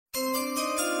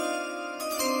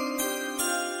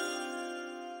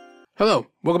Hello,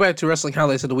 welcome back to Wrestling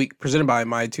Highlights of the Week, presented by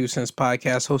My Two Cents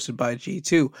Podcast, hosted by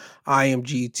G2. I am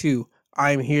G2.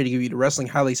 I am here to give you the wrestling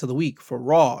highlights of the week for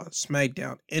Raw,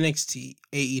 SmackDown, NXT,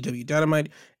 AEW Dynamite,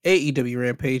 AEW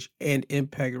Rampage, and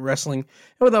Impact Wrestling.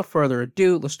 And without further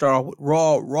ado, let's start off with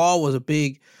Raw. Raw was a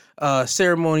big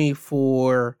ceremony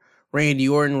for Randy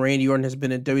Orton. Randy Orton has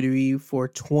been in WWE for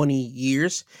 20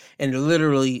 years and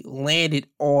literally landed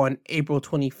on April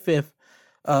 25th.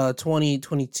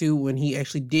 2022 when he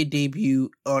actually did debut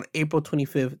on April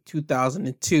 25th,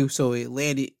 2002. So it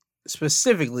landed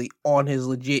specifically on his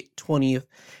legit 20th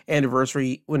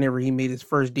anniversary whenever he made his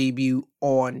first debut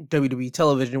on WWE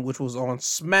television, which was on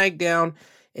SmackDown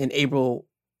in April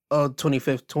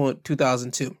 25th,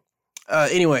 2002.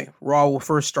 Anyway, Raw will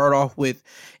first start off with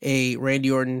a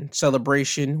Randy Orton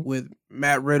celebration with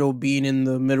Matt Riddle being in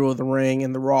the middle of the ring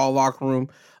and the Raw locker room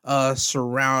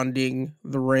surrounding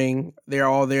the ring. They're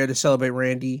all there to celebrate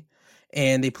Randy,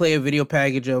 and they play a video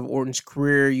package of Orton's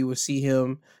career. You will see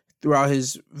him throughout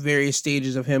his various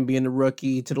stages of him being the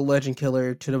rookie to the Legend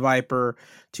Killer to the Viper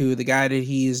to the guy that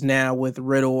he is now with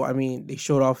Riddle. I mean, they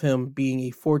showed off him being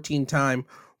a 14-time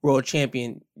world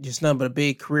champion. Just nothing but a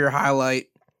big career highlight.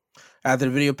 After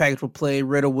the video package would play,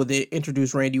 Riddle would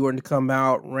introduce Randy Orton to come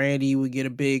out. Randy would get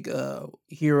a big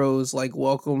heroes like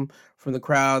welcome from the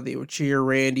crowd. They would cheer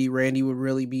Randy. Randy would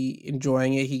really be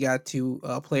enjoying it. He got to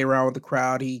play around with the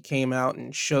crowd. He came out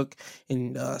and shook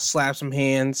and slapped some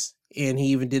hands. And he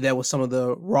even did that with some of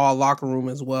the Raw locker room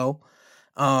as well.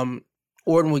 Orton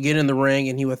would get in the ring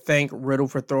and he would thank Riddle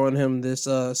for throwing him this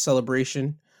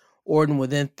celebration. Orton would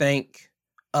then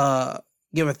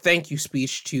give a thank you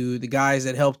speech to the guys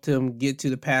that helped him get to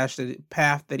the path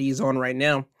that he's on right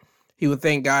now. He would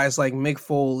thank guys like Mick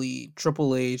Foley,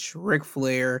 Triple H, Ric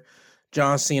Flair,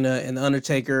 John Cena, and The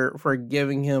Undertaker for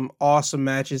giving him awesome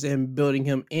matches and building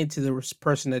him into the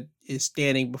person that is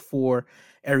standing before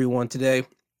everyone today.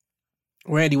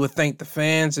 Randy would thank the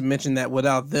fans and mention that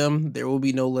without them, there will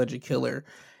be no Legend Killer,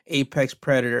 Apex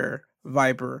Predator,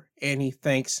 Viper, and he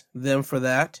thanks them for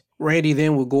that. Randy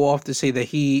then would go off to say that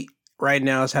he right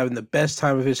now is having the best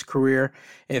time of his career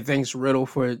and thanks Riddle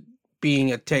for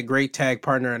being a great tag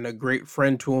partner and a great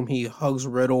friend to him. He hugs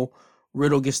Riddle.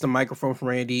 Riddle gets the microphone from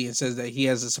Randy and says that he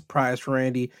has a surprise for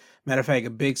Randy. Matter of fact,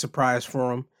 a big surprise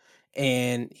for him.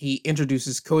 And he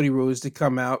introduces Cody Rhodes to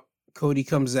come out. Cody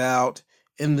comes out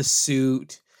in the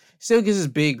suit. Still gets his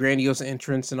big grandiose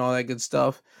entrance and all that good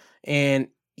stuff. And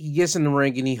he gets in the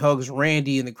ring and he hugs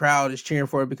Randy, and the crowd is cheering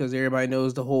for it because everybody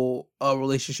knows the whole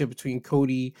relationship between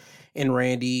Cody and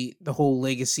Randy, the whole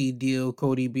legacy deal.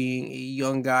 Cody being a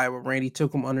young guy, where Randy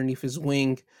took him underneath his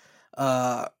wing.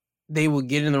 They would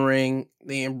get in the ring,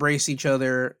 they embrace each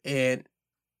other, and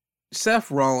Seth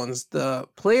Rollins, the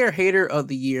player hater of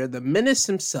the year, the menace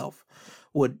himself,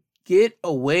 would get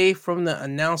away from the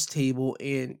announce table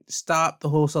and stop the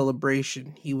whole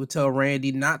celebration. He would tell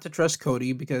Randy not to trust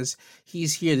Cody because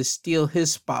he's here to steal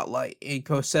his spotlight. And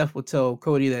Seth would tell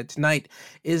Cody that tonight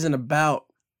isn't about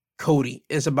Cody,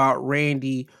 it's about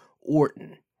Randy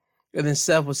Orton. And then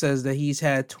Seth says that he's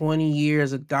had 20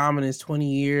 years of dominance, 20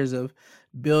 years of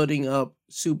building up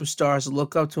superstars to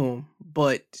look up to him,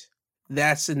 but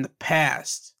that's in the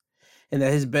past, and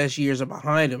that his best years are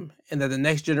behind him, and that the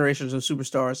next generations of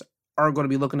superstars aren't going to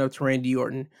be looking up to Randy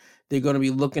Orton. They're going to be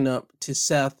looking up to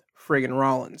Seth friggin'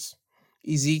 Rollins.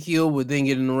 Ezekiel would then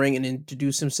get in the ring and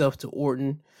introduce himself to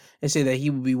Orton and say that he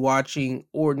would be watching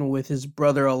Orton with his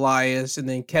brother Elias, and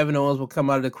then Kevin Owens will come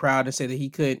out of the crowd and say that he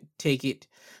couldn't take it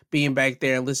being back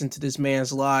there and listen to this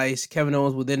man's lies. Kevin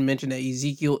Owens will then mention that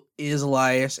Ezekiel is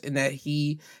Elias and that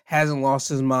he hasn't lost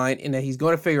his mind and that he's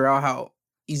going to figure out how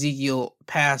Ezekiel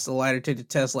passed the lie detector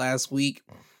test last week.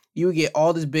 You would get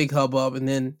all this big hubbub, and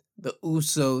then the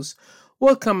Usos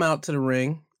will come out to the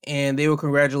ring and they will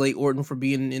congratulate Orton for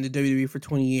being in the WWE for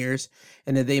 20 years,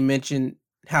 and that they mentioned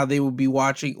how they would be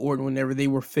watching Orton whenever they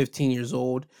were 15 years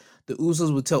old. The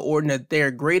Usos would tell Orton that their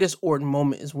greatest Orton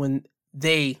moment is when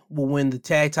they will win the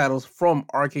tag titles from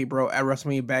RK Bro at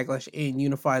WrestleMania Backlash and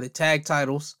unify the tag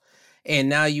titles. And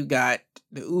now you got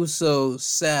the Usos,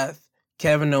 Seth,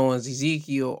 Kevin Owens,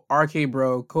 Ezekiel, RK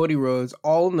Bro, Cody Rhodes,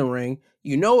 all in the ring.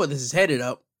 You know where this is headed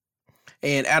up.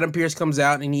 And Adam Pearce comes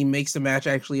out and he makes the match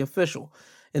actually official.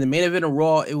 In the main event of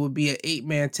Raw, it would be an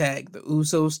 8-man tag. The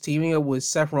Usos teaming up with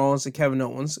Seth Rollins and Kevin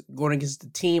Owens, going against the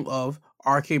team of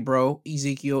RK Bro,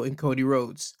 Ezekiel, and Cody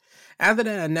Rhodes. After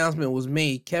that announcement was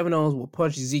made, Kevin Owens would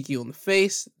punch Ezekiel in the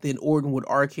face, then Orton would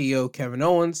RKO Kevin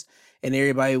Owens, and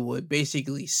everybody would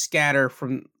basically scatter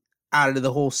from out of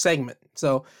the whole segment.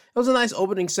 So it was a nice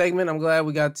opening segment. I'm glad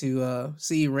we got to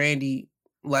see Randy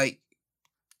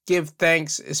give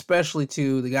thanks, especially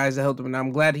to the guys that helped him. And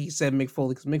I'm glad he said Mick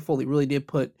Foley, because Mick Foley really did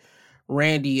put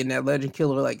Randy and that Legend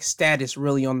Killer like status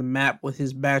really on the map with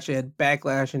his match at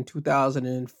Backlash in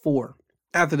 2004.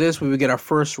 After this, we would get our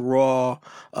first Raw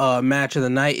match of the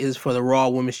night. Is for the Raw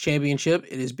Women's Championship.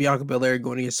 It is Bianca Belair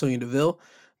going against Sonya Deville.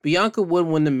 Bianca would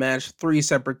win the match 3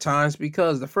 separate times,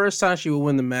 because the first time she would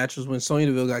win the match was when Sonya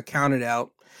Deville got counted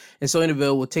out. And Sonya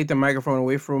Deville would take the microphone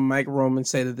away from Mike Roman and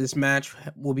say that this match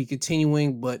will be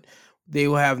continuing, but they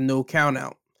will have no count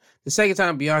out. The second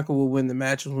time Bianca will win the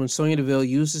match was when Sonya Deville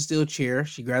used the steel chair.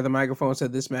 She grabbed the microphone and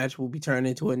said this match will be turned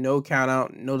into a no count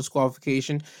out, no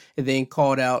disqualification, and then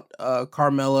called out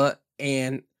Carmella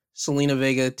and Selena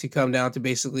Vega to come down to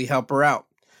basically help her out.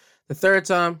 The third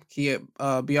time,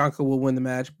 Bianca will win the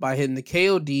match by hitting the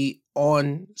KOD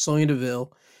on Sonya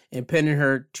Deville and pinning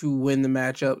her to win the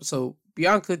matchup. So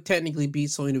Bianca technically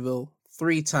beat Sonya Deville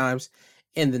 3 times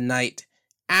in the night.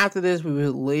 After this, we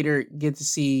would later get to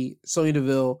see Sonya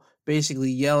Deville basically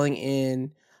yelling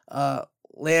and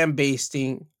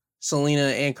lambasting Selena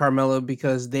and Carmella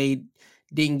because they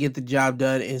didn't get the job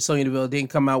done, and Sonya Deville didn't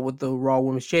come out with the Raw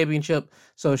Women's Championship.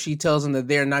 So she tells them that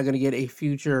they're not going to get a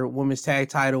future Women's Tag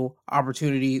Title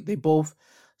opportunity. They both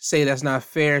say that's not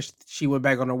fair. She went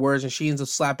back on her words, and she ends up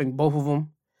slapping both of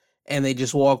them, and they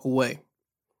just walk away.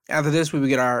 After this, we would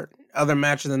get our other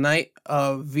match of the night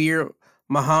of Veer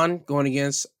Mahan going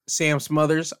against Sam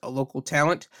Smothers, a local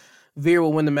talent. Veer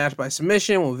will win the match by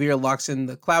submission when Veer locks in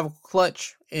the clavicle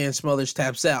clutch and Smothers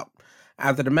taps out.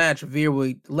 After the match, Veer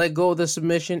would let go of the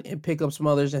submission and pick up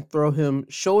Smothers and throw him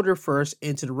shoulder first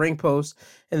into the ring post,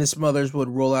 and the Smothers would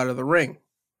roll out of the ring.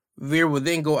 Veer would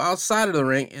then go outside of the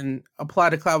ring and apply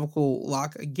the clavicle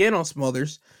lock again on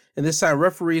Smothers, and this time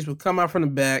referees would come out from the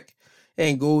back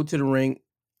and go to the ring,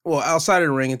 outside of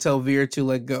the ring, and tell Veer to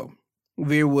let go.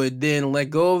 Veer would then let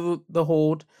go of the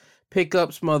hold, pick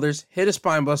up Smothers, hit a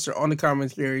spinebuster on the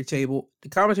commentary table. The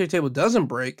commentary table doesn't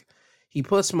break. He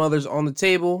puts Smothers on the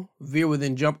table. Veer would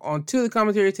then jump onto the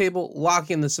commentary table, lock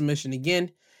in the submission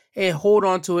again, and hold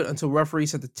on to it until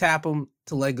referees have to tap him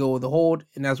to let go of the hold,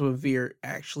 and that's what Veer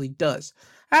actually does.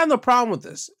 I have no problem with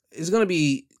this. It's going to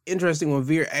be interesting when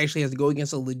Veer actually has to go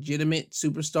against a legitimate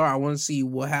superstar. I want to see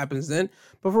what happens then.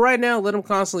 But for right now, let him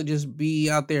constantly just be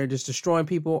out there just destroying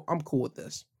people. I'm cool with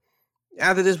this.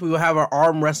 After this, we will have our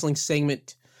arm wrestling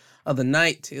segment of the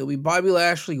night. It'll be Bobby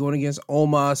Lashley going against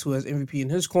Omos, who has MVP in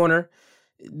his corner.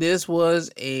 This was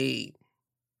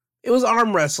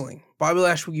arm wrestling. Bobby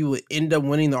Lashley would end up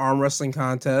winning the arm wrestling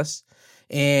contest.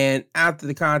 And after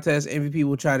the contest, MVP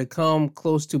will try to come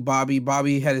close to Bobby.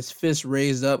 Bobby had his fist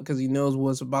raised up because he knows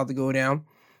what's about to go down.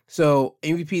 So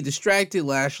MVP distracted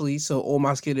Lashley, so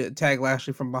Omos could attack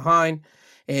Lashley from behind.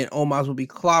 And Omos will be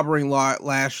clobbering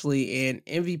Lashley, and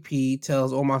MVP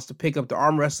tells Omos to pick up the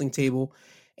arm wrestling table,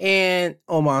 and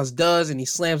Omos does, and he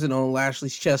slams it on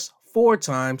Lashley's chest 4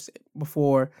 times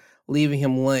before leaving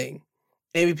him laying.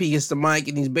 MVP gets the mic,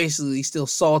 and he's basically still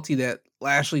salty that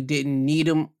Lashley didn't need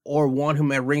him or want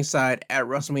him at ringside at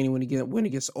WrestleMania when he went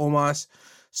against Omos.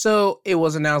 So it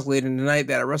was announced later in the night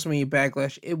that at WrestleMania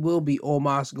Backlash, it will be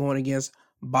Omos going against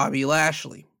Bobby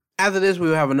Lashley. After this, we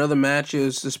will have another match. It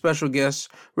was the special guest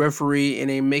referee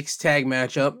in a mixed tag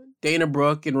matchup. Dana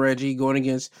Brooke and Reggie going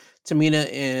against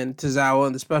Tamina and Tozawa,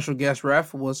 and the special guest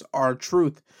ref was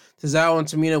R-Truth. Tozawa and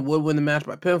Tamina would win the match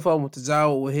by pinfall, when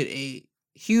Tozawa would hit a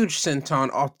huge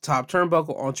senton off the top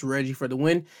turnbuckle onto Reggie for the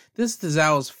win. This is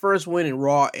Tozawa's first win in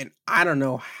Raw in I don't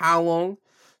know how long,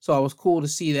 so it was cool to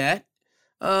see that.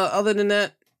 Other than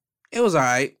that, it was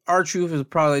alright. R-Truth is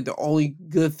probably the only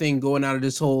good thing going out of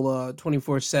this whole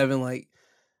 24/7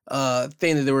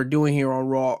 thing that they were doing here on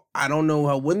Raw. I don't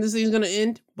know when this thing's gonna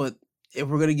end, but if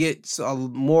we're gonna get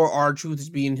more R-Truth as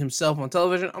being himself on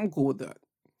television, I'm cool with that.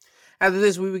 After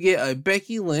this, we would get a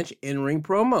Becky Lynch in-ring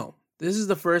promo. This is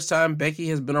the first time Becky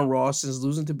has been on Raw since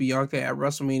losing to Bianca at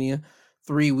WrestleMania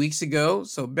 3 weeks ago.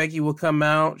 So Becky will come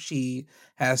out. She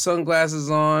has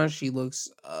sunglasses on. She looks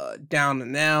down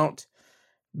and out.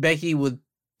 Becky would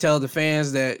tell the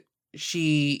fans that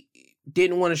she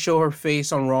didn't want to show her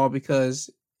face on Raw because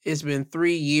it's been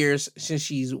 3 years since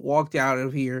she's walked out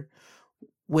of here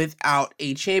without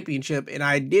a championship. And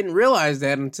I didn't realize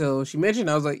that until she mentioned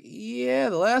it. I was like, yeah,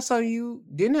 the last time you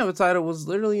didn't have a title was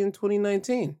literally in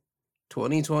 2019.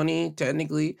 2020,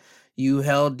 technically, you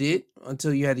held it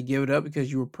until you had to give it up because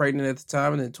you were pregnant at the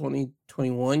time. And then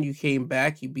 2021, you came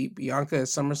back. You beat Bianca at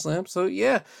SummerSlam. So,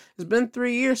 yeah, it's been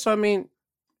 3 years. So, I mean,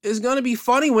 it's going to be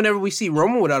funny whenever we see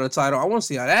Roman without a title. I want to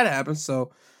see how that happens.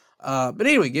 So, but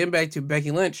anyway, getting back to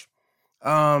Becky Lynch.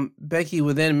 Becky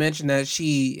would then mention that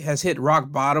she has hit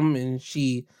rock bottom and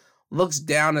she looks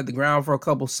down at the ground for a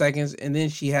couple seconds, and then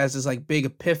she has this like big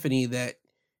epiphany that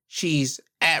she's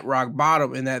at rock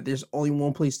bottom and that there's only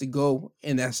one place to go,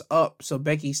 and that's up. So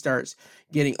Becky starts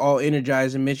getting all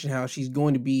energized and mention how she's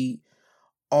going to be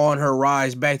on her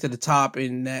rise back to the top,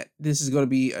 and that this is going to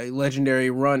be a legendary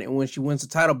run, and when she wins the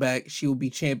title back, she will be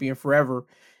champion forever,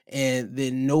 and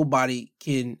then nobody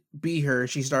can beat her.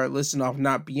 She started listing off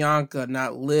not Bianca,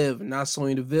 not Liv, not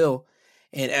Sonya Deville,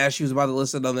 and as she was about to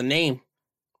list another name,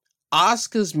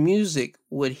 Asuka's music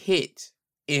would hit,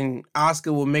 and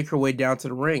Asuka would make her way down to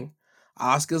the ring.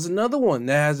 Asuka's another one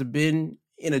that hasn't been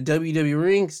in a WWE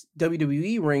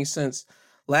ring since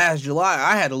last July.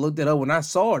 I had to look that up when I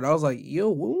saw it. I was like, yo,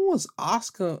 when was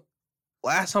Asuka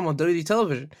last time on WWE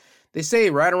television? They say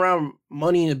right around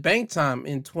Money in the Bank time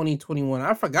in 2021.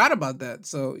 I forgot about that.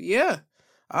 So, yeah,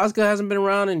 Asuka hasn't been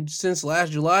around since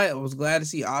last July. I was glad to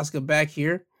see Asuka back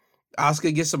here.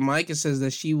 Asuka gets a mic and says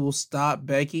that she will stop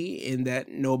Becky and that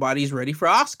nobody's ready for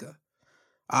Asuka.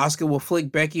 Asuka will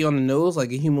flick Becky on the nose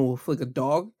like a human will flick a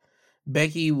dog.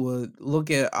 Becky would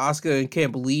look at Asuka and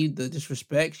can't believe the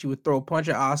disrespect. She would throw a punch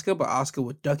at Asuka, but Asuka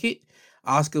would duck it.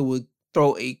 Asuka would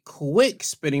throw a quick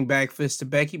spinning back fist to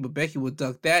Becky, but Becky would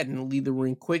duck that and leave the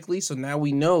ring quickly. So now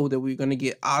we know that we're going to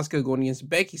get Asuka going against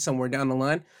Becky somewhere down the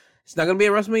line. It's not going to be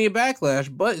a WrestleMania Backlash,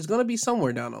 but it's going to be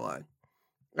somewhere down the line.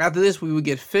 After this, we would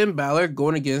get Finn Balor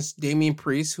going against Damian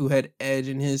Priest, who had Edge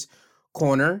in his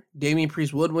corner. Damian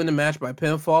Priest would win the match by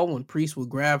pinfall when Priest would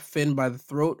grab Finn by the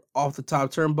throat off the top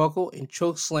turnbuckle and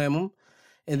choke slam him,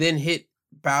 and then hit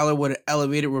Balor with an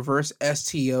elevated reverse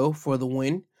STO for the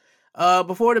win.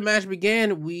 Before the match began,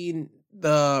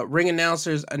 the ring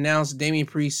announcers announced Damian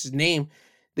Priest's name.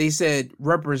 They said,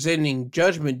 representing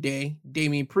Judgment Day,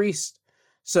 Damian Priest.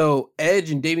 So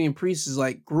Edge and Damian Priest's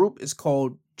group is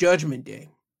called Judgment Day.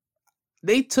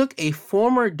 They took a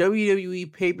former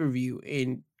WWE pay-per-view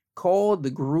and called the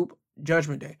group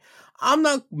Judgment Day. I'm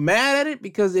not mad at it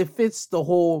because it fits the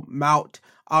whole Mount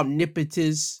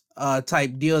Omnipotence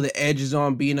type deal that Edge is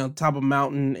on, being on top of a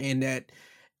mountain, and that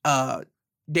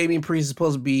Damian Priest is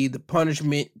supposed to be the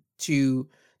punishment to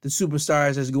the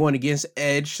superstars that's going against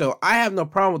Edge. So I have no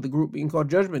problem with the group being called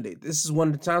Judgment Day. This is one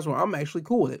of the times where I'm actually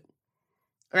cool with it.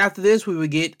 After this, we would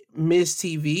get Miz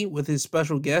TV with his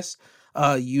special guest,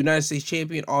 United States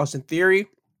Champion Austin Theory.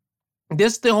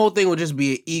 The whole thing would just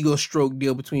be an ego stroke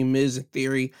deal between Miz and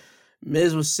Theory.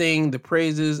 Miz was sing the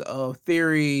praises of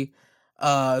Theory.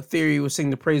 Theory was sing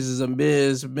the praises of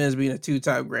Miz. Miz being a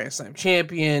two-time Grand Slam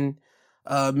champion.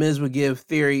 Miz would give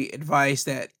Theory advice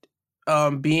that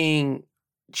being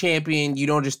champion, you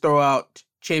don't just throw out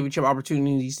championship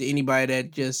opportunities to anybody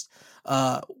that just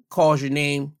calls your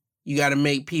name. You got to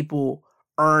make people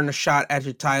earn a shot at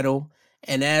your title.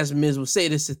 And as Miz would say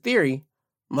this to Theory,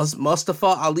 Mustafa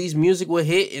Ali's music will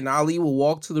hit and Ali will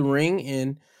walk to the ring.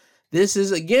 And this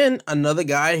is, again, another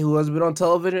guy who has been on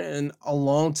television in a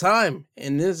long time.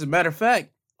 And as a matter of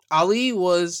fact, Ali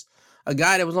was a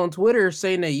guy that was on Twitter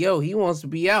saying that, yo, he wants to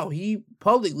be out. He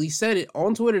publicly said it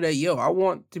on Twitter that, yo, I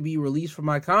want to be released from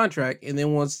my contract. And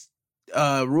then once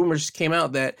rumors came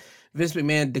out that Vince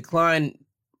McMahon declined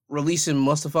releasing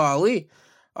Mustafa Ali,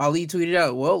 Ali tweeted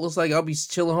out, well, looks like I'll be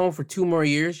chilling home for 2 more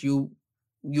years. You'll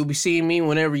be seeing me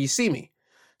whenever you see me.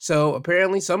 So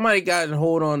apparently somebody got a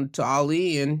hold on to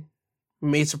Ali and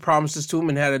made some promises to him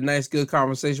and had a nice, good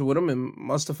conversation with him. And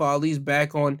Mustafa Ali's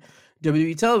back on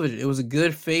WWE television. It was a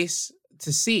good face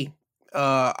to see.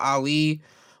 Ali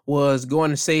was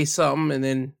going to say something, and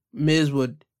then Miz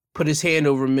would put his hand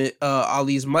over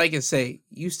Ali's mic and say,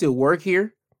 you still work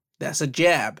here? That's a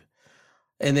jab.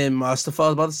 And then Mustafa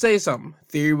was about to say something.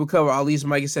 Theory would cover Ali's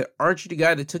mic and said, aren't you the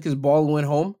guy that took his ball and went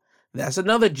home? That's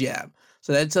another jab.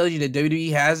 So that tells you that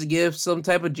WWE has to give some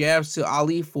type of jabs to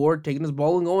Ali for taking his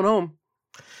ball and going home.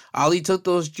 Ali took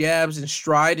those jabs in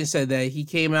stride and said that he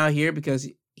came out here because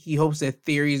he hopes that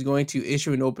Theory is going to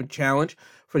issue an open challenge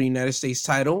for the United States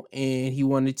title, and he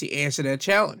wanted to answer that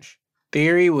challenge.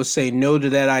 Theory would say no to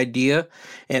that idea,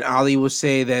 and Ali would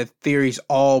say that Theory's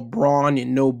all brawn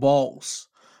and no balls.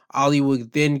 Ali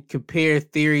would then compare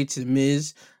Theory to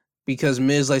Miz because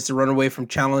Miz likes to run away from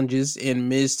challenges, and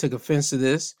Miz took offense to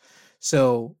this.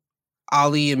 So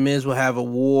Ali and Miz will have a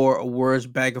war of words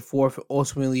back and forth.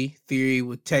 Ultimately, Theory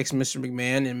would text Mr.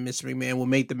 McMahon, and Mr. McMahon will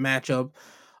make the matchup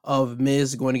of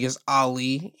Miz going against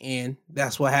Ali, and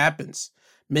that's what happens.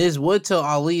 Miz would tell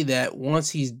Ali that once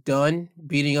he's done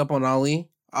beating up on Ali,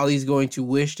 Ali's going to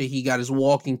wish that he got his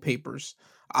walking papers.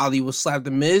 Ali will slap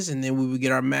the Miz, and then we would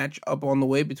get our match up on the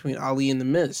way between Ali and the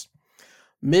Miz.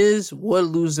 Miz would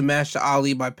lose the match to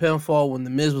Ali by pinfall when the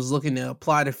Miz was looking to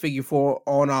apply the figure 4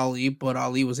 on Ali, but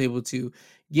Ali was able to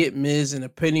get Miz in a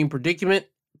pinning predicament,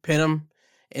 pin him,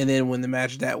 and then win the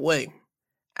match that way.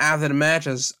 After the match,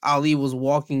 as Ali was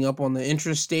walking up on the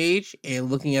entrance stage and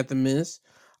looking at The Miz,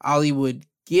 Ali would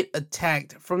get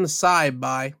attacked from the side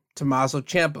by Tommaso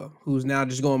Ciampa, who's now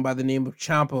just going by the name of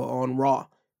Ciampa on Raw.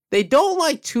 They don't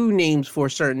like two names for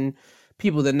certain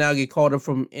people that now get called up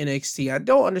from NXT. I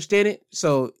don't understand it.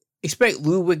 So expect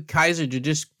Ludwig Kaiser to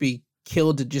just be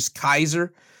killed to just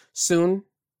Kaiser soon.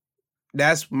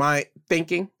 That's my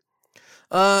thinking.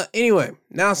 Anyway,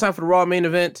 now it's time for the Raw main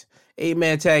event.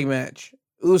 8-man tag match.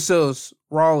 Usos,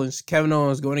 Rollins, Kevin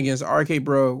Owens going against RK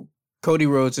Bro, Cody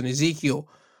Rhodes, and Ezekiel.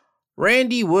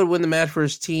 Randy would win the match for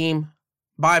his team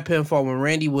by pinfall when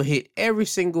Randy would hit every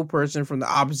single person from the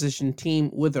opposition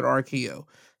team with an RKO.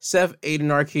 Seth ate an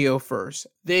RKO first,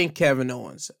 then Kevin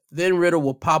Owens. Then Riddle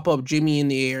would pop up Jimmy in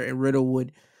the air, and Riddle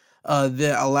would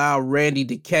then allow Randy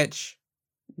to catch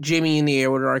Jimmy in the air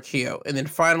with an RKO. And then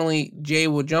finally, Jay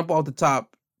would jump off the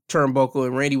top turnbuckle,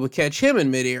 and Randy would catch him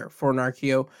in midair for an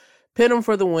RKO. Pin him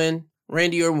for the win.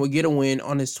 Randy Orton would get a win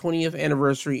on his 20th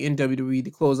anniversary in WWE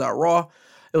to close out Raw.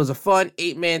 It was a fun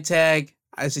 8-man tag.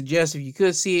 I suggest if you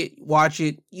could see it, watch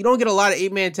it. You don't get a lot of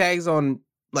 8-man tags on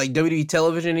like WWE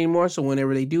television anymore, so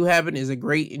whenever they do happen, it's a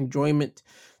great enjoyment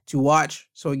to watch.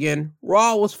 So again,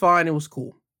 Raw was fine. It was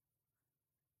cool.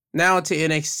 Now to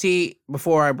NXT.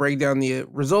 Before I break down the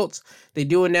results, they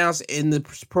do announce in the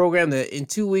program that in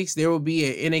 2 weeks there will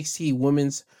be an NXT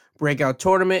Women's Breakout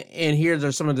Tournament, and here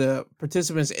are some of the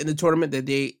participants in the tournament that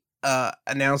they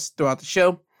announced throughout the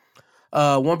show.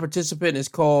 One participant is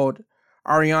called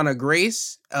Ariana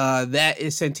Grace. That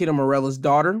is Santino Marella's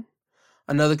daughter.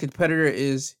 Another competitor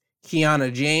is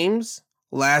Kiana James.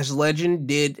 Lash Legend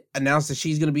did announce that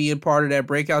she's going to be a part of that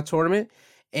breakout tournament.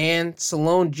 And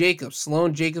Sloane Jacobs.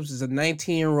 Sloane Jacobs is a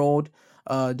 19-year-old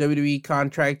WWE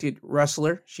contracted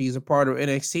wrestler. She's a part of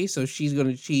NXT, so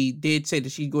she did say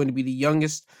that she's going to be the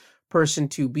youngest person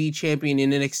to be champion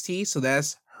in NXT. So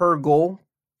that's her goal,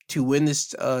 to win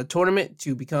this tournament,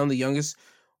 to become the youngest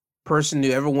person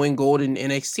to ever win gold in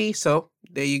NXT. So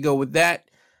there you go with that.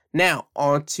 Now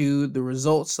on to the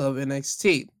results of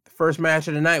NXT. The first match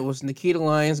of the night was Nikita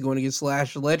Lyons going against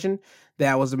Lash Legend.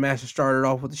 That was the match that started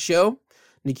off with the show.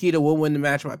 Nikita would win the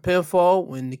match by pinfall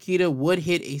when Nikita would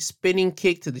hit a spinning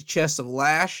kick to the chest of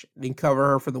Lash, then cover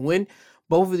her for the win.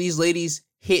 Both of these ladies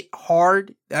hit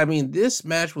hard. I mean, this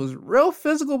match was real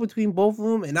physical between both of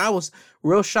them, and I was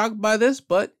real shocked by this,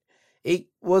 but it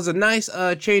was a nice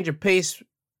change of pace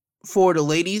for the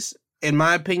ladies, in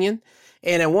my opinion.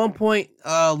 And at one point,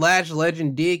 Lash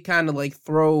Legend did kind of like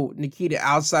throw Nikita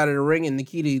outside of the ring, and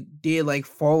Nikita did like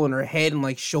fall on her head and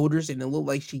like shoulders, and it looked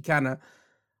like she kind of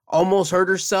almost hurt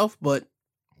herself, but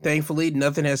thankfully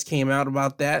nothing has came out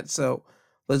about that. So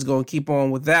let's go and keep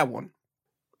on with that one.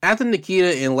 After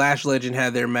Nikita and Lash Legend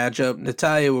had their matchup,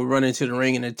 Natalya would run into the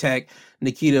ring and attack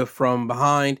Nikita from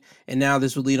behind, and now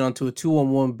this would lead on to a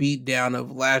 2-on-1 beatdown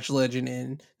of Lash Legend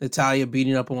and Natalya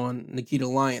beating up on Nikita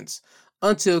Lyons,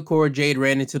 until Cora Jade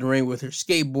ran into the ring with her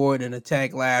skateboard and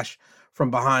attacked Lash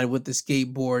from behind with the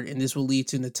skateboard, and this will lead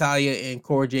to Natalya and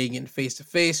Cora Jade getting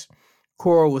face-to-face.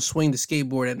 Cora would swing the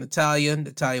skateboard at Natalya.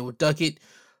 Natalya would duck it,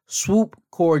 swoop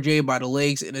Cora Jade by the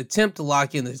legs, and attempt to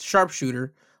lock in the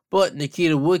sharpshooter, but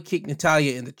Nikita would kick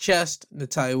Natalya in the chest.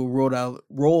 Natalya would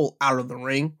roll out of the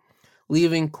ring,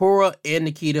 leaving Cora and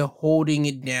Nikita holding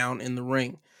it down in the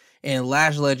ring. And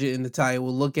Lash Legend and Natalya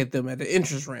will look at them at the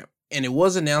entrance ramp. And it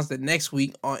was announced that next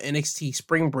week on NXT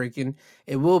Spring Breaking,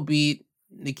 it will be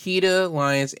Nikita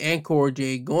Lyons and Cora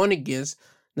Jade going against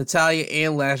Natalya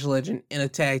and Lash Legend in a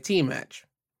tag team match.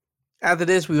 After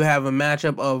this, we will have a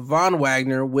matchup of Von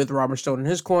Wagner with Robert Stone in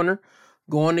his corner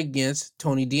going against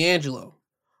Tony D'Angelo.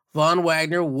 Von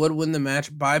Wagner would win the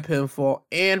match by pinfall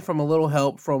and from a little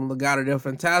help from Legado del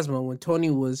Fantasma when Tony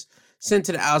was sent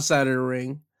to the outside of the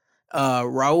ring.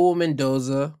 Raul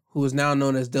Mendoza, who is now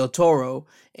known as Del Toro,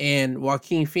 and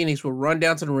Joaquin Phoenix will run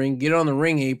down to the ring, get on the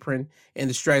ring apron, and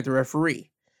distract the referee.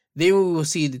 Then we will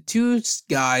see the two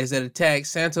guys that attacked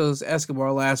Santos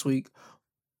Escobar last week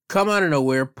come out of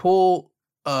nowhere, pull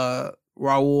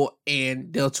Raul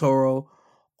and Del Toro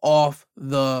off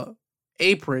the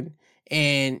apron,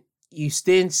 and you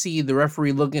then see the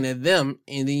referee looking at them,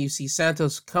 and then you see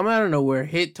Santos come out of nowhere,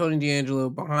 hit Tony D'Angelo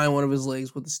behind one of his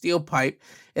legs with a steel pipe,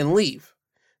 and leave.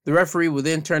 The referee would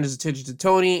then turn his attention to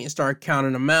Tony and start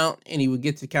counting him out, and he would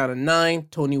get to the count of 9.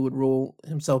 Tony would roll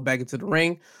himself back into the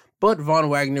ring, but Von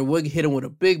Wagner would hit him with a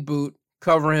big boot,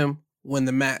 cover him, win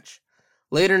the match.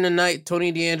 Later in the night,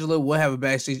 Tony D'Angelo will have a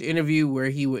backstage interview where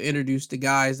he will introduce the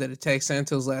guys that attacked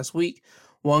Santos last week.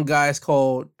 One guy is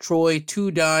called Troy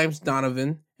Two Dimes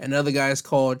Donovan. Another guy is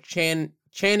called Channing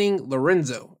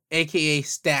Lorenzo, a.k.a.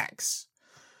 Stacks.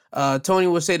 Tony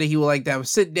will say that he would like to have a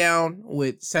sit down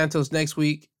with Santos next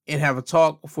week and have a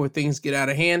talk before things get out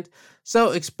of hand.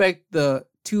 So expect the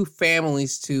two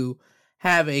families to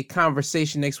have a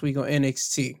conversation next week on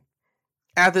NXT.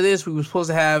 After this, we were supposed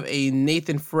to have a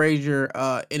Nathan Frazier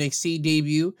NXT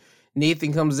debut.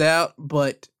 Nathan comes out,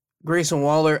 but Grayson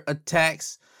Waller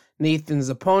attacks Nathan's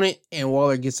opponent, and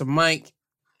Waller gets a mic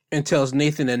and tells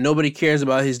Nathan that nobody cares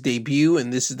about his debut,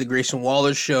 and this is the Grayson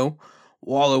Waller show.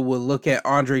 Waller would look at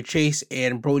Andre Chase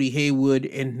and Brody Haywood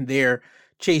and their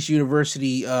Chase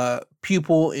University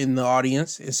pupil in the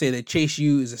audience and say that Chase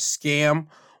U is a scam.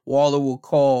 Waller will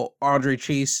call Andre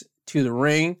Chase to the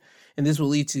ring, and this will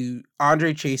lead to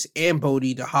Andre Chase and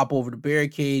Brody to hop over the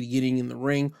barricade, getting in the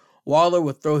ring. Waller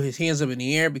will throw his hands up in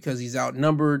the air because he's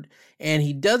outnumbered, and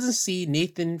he doesn't see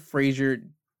Nathan Frazier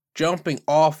jumping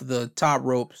off the top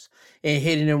ropes and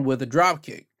hitting him with a drop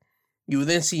kick. You will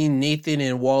then see Nathan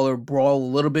and Waller brawl a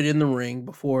little bit in the ring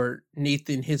before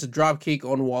Nathan hits a drop kick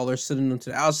on Waller, sending him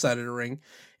to the outside of the ring.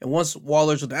 And once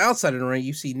Waller's on the outside of the ring,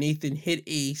 you see Nathan hit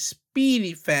a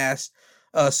speedy, fast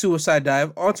suicide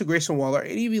dive onto Grayson Waller,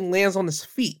 and he even lands on his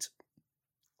feet.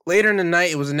 Later in the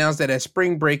night, it was announced that at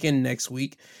Spring Break-In next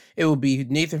week, it will be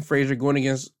Nathan Frazier going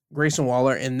against Grayson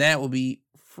Waller, and that will be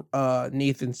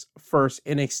Nathan's first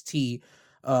NXT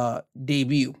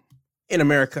debut, in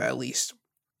America at least.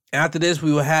 After this,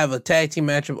 we will have a tag team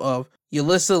matchup of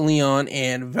Yulisa Leon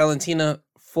and Valentina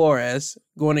Flores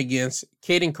going against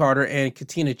Kaden Carter and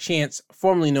Katina Chance,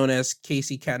 formerly known as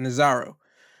Casey Catanzaro.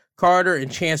 Carter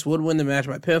and Chance would win the match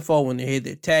by pinfall when they hit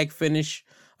their tag finish.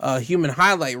 Human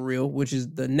highlight reel, which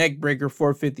is the neckbreaker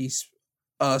 450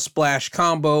 splash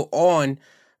combo on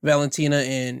Valentina,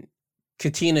 and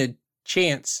Katina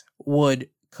Chance would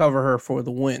cover her for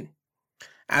the win.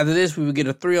 After this, we would get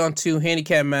a 3-on-2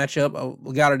 handicap matchup of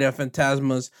Legado del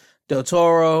Fantasmas Del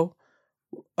Toro,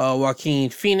 Joaquin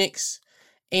Phoenix,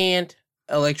 and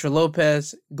Elektra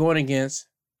Lopez going against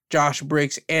Josh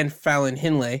Briggs and Fallon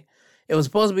Henley. It was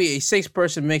supposed to be a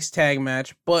 6-person mixed tag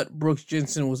match, but Brooks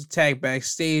Jensen was attacked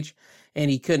backstage,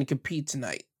 and he couldn't compete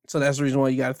tonight. So that's the reason why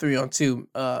you got a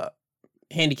 3-on-2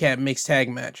 handicap mixed tag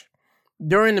match.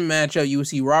 During the matchup, you will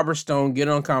see Robert Stone get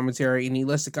on commentary, and he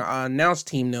lets the announce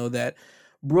team know that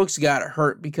Brooks got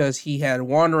hurt because he had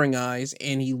wandering eyes,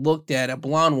 and he looked at a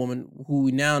blonde woman who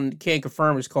we now can't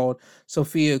confirm is called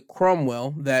Sophia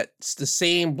Cromwell. That's the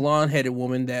same blonde-headed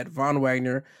woman that Von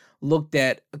Wagner looked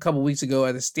at a couple weeks ago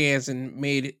at the stands and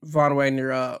made Von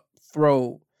Wagner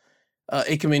throw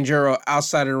Ike Manjaro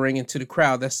outside of the ring into the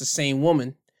crowd. That's the same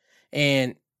woman.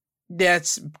 And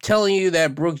that's telling you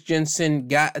that Brooks Jensen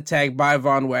got attacked by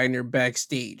Von Wagner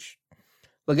backstage.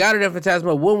 Legado del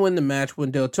Fantasma will win the match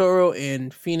when Del Toro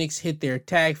and Phoenix hit their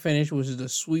tag finish, which is a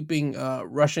sweeping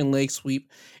Russian leg sweep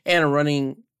and a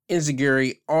running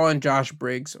enziguri on Josh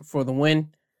Briggs for the win.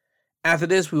 After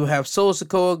this, we will have Solo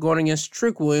Sikoa going against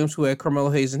Trick Williams, who had Carmelo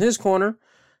Hayes in his corner.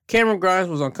 Cameron Grimes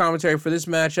was on commentary for this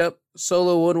matchup.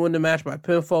 Solo would win the match by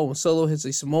pinfall when Solo hits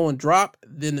a Samoan drop,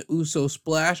 then the Uso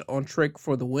splash on Trick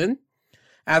for the win.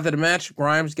 After the match,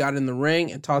 Grimes got in the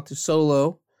ring and talked to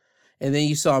Solo. And then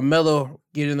you saw Melo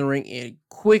get in the ring and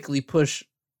quickly push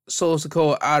Solo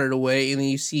Sikoa out of the way. And then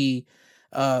you see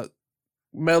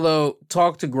Melo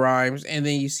talk to Grimes. And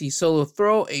then you see Solo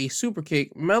throw a super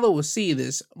kick. Melo will see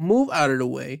this, move out of the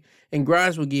way, and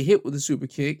Grimes will get hit with a super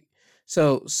kick.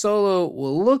 So Solo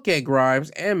will look at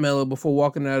Grimes and Melo before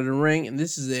walking out of the ring. And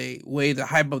this is a way to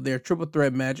hype up their triple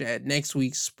threat match at next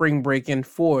week's Spring Break-In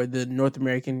for the North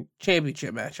American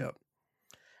Championship matchup.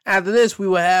 After this, we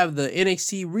will have the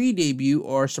NXT re-debut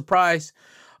or surprise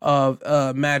of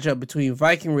matchup between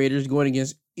Viking Raiders going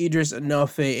against Idris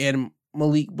Enofe and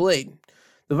Malik Blade.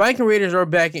 The Viking Raiders are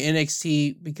back in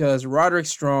NXT because Roderick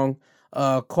Strong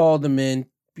called them in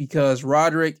because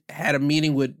Roderick had a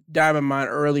meeting with Diamond Mine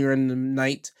earlier in the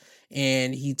night,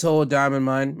 and he told Diamond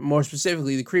Mine, more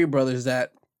specifically the Creed brothers,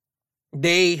 that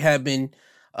they have been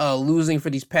losing for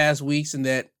these past weeks and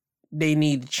that they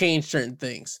need to change certain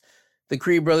things. The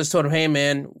Creed brothers told him, hey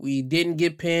man, we didn't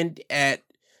get pinned at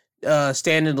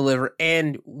Stand and Deliver,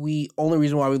 and only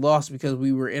reason why we lost because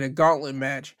we were in a gauntlet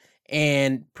match,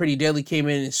 and Pretty Deadly came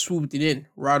in and swooped it in.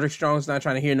 Roderick Strong's not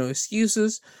trying to hear no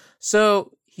excuses,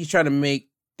 so he's trying to make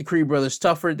the Creed brothers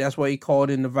tougher. That's why he called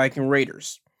in the Viking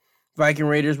Raiders. Viking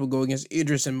Raiders will go against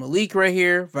Idris and Malik right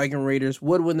here. Viking Raiders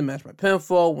would win the match by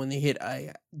pinfall when they hit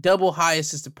a double high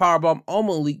assisted powerbomb on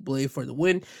Malik Blade for the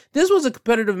win. This was a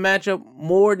competitive matchup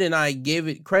more than I gave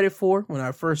it credit for when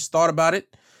I first thought about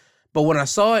it. But when I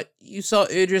saw it, you saw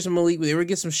Idris and Malik. They were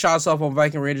getting some shots off on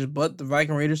Viking Raiders, but the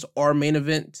Viking Raiders are main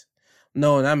event.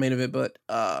 No, not main event, but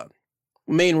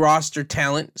main roster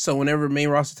talent. So whenever main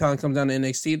roster talent comes down to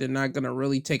NXT, they're not going to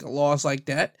really take a loss like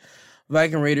that.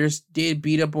 Viking Raiders did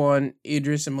beat up on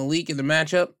Idris and Malik in the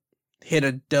matchup, hit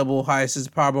a double high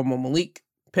assist powerbomb on Malik,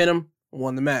 pin him,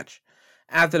 won the match.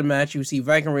 After the match, you see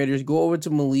Viking Raiders go over to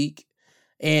Malik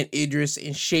and Idris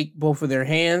and shake both of their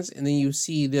hands, and then you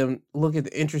see them look at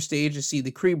the entrance stage and see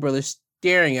the Creed brothers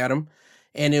staring at them.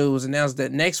 And it was announced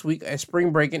that next week at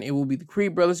Spring Breaking, it will be the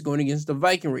Creed brothers going against the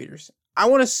Viking Raiders. I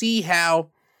want to see how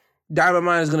Diamond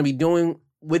Mine is going to be doing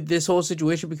with this whole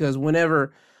situation, because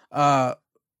whenever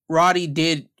Roddy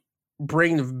did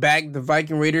bring back the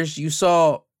Viking Raiders, you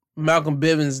saw Malcolm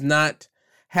Bivens not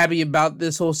happy about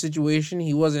this whole situation.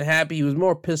 He wasn't happy. He was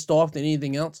more pissed off than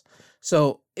anything else.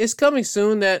 So it's coming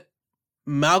soon that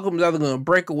Malcolm's either going to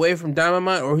break away from Diamond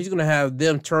Mine or he's going to have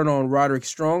them turn on Roderick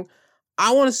Strong.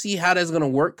 I want to see how that's going to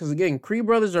work, because again, Creed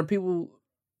brothers are people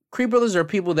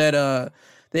that the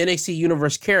NXT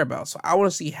universe care about. So I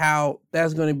want to see how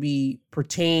that's going to be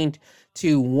pertained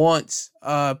to once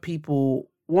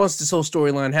this whole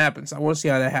storyline happens. I want to see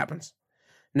how that happens.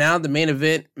 Now the main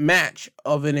event match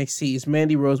of NXT is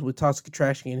Mandy Rose with Toxic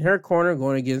Attraction in her corner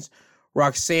going against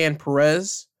Roxanne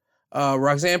Perez.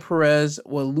 Roxanne Perez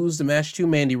will lose the match to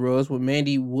Mandy Rose, when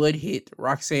Mandy would hit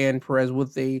Roxanne Perez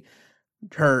with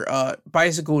her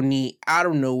bicycle knee out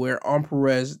of nowhere on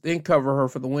Perez, then cover her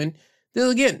for the win.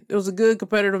 It was a good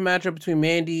competitive matchup between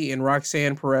Mandy and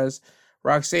Roxanne Perez.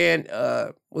 Roxanne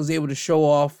was able to show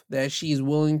off that she's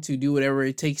willing to do whatever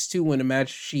it takes to win a match.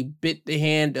 She bit the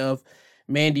hand of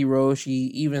Mandy Rose. She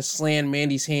even slammed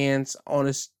Mandy's hands on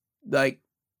the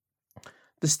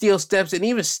steel steps and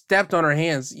even stepped on her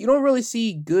hands. You don't really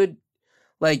see good,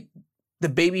 the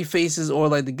baby faces or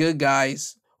the good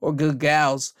guys or good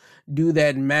gals do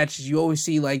that in matches. You always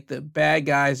see the bad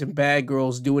guys and bad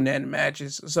girls doing that in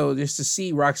matches. So just to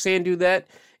see Roxanne do that,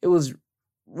 it was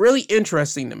really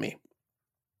interesting to me.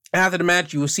 After the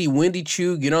match, you will see Wendy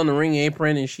Choo get on the ring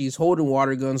apron, and she's holding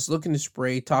water guns, looking to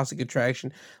spray Toxic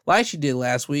Attraction like she did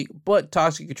last week, but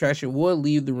Toxic Attraction will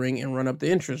leave the ring and run up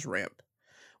the entrance ramp.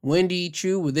 Wendy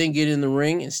Choo will then get in the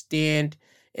ring and stand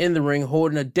in the ring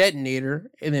holding a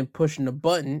detonator and then pushing the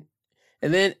button,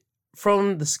 and then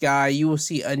from the sky, you will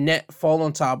see a net fall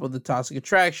on top of the Toxic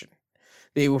Attraction.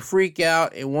 They will freak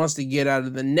out, and once they get out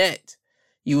of the net,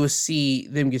 you will see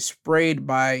them get sprayed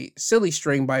by Silly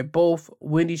String by both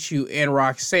Wendy Choo and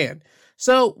Roxanne.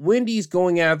 So Wendy's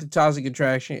going after Toxic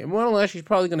Attraction, and more or less, she's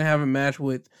probably going to have a match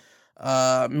with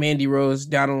Mandy Rose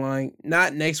down the line.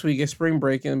 Not next week at Spring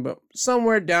Breaking, but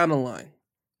somewhere down the line.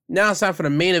 Now it's time for the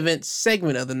main event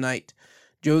segment of the night.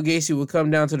 Joe Gacy will come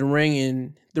down to the ring,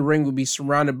 and the ring will be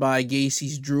surrounded by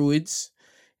Gacy's Druids.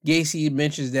 Gacy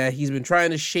mentions that he's been trying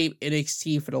to shape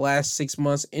NXT for the last 6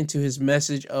 months into his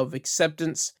message of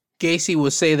acceptance. Gacy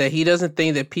will say that he doesn't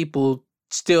think that people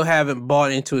still haven't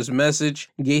bought into his message.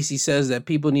 Gacy says that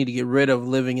people need to get rid of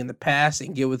living in the past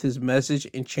and get with his message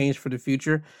and change for the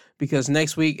future, because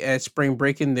next week at Spring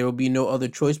Breaking, there will be no other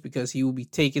choice, because he will be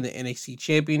taking the NXT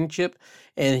Championship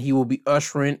and he will be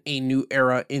ushering a new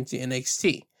era into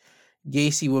NXT.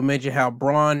 Gacy will mention how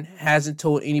Braun hasn't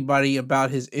told anybody about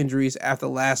his injuries after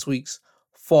last week's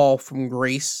fall from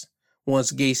grace,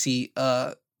 once Gacy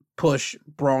pushed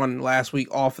Braun last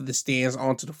week off of the stands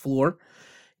onto the floor.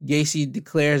 Gacy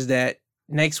declares that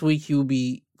next week he will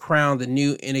be crowned the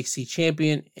new NXT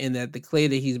champion, and that the clay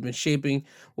that he's been shaping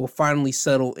will finally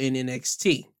settle in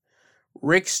NXT.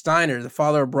 Rick Steiner, the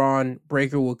father of Braun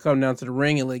Breaker, will come down to the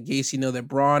ring and let Gacy know that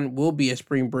Braun will be at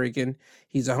Spring Breaking.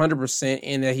 He's 100%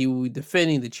 and that he will be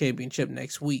defending the championship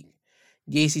next week.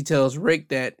 Gacy tells Rick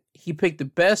that he picked the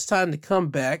best time to come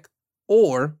back,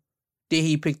 or did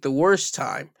he pick the worst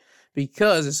time?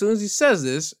 Because as soon as he says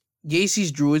this,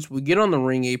 Gacy's Druids will get on the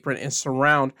ring apron and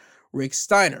surround Rick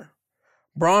Steiner.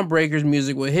 Braun Breaker's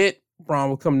music will hit. Braun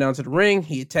will come down to the ring.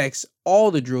 He attacks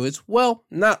all the Druids. Well,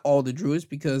 not all the Druids,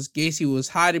 because Gacy was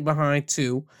hiding behind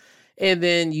two. And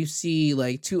then you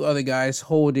see two other guys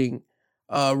holding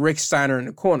Rick Steiner in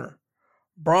the corner.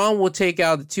 Braun will take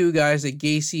out the two guys that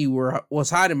Gacy was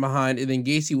hiding behind, and then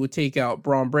Gacy will take out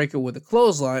Braun Breaker with a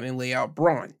clothesline and lay out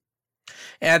Braun.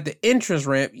 At the entrance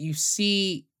ramp, you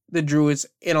see the Druids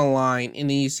in a line, and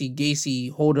then you see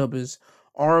Gacy hold up his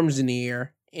arms in the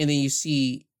air, and then you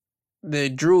see the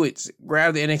Druids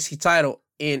grab the NXT title,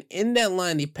 and in that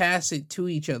line, they pass it to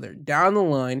each other down the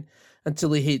line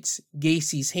until it hits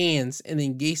Gacy's hands, and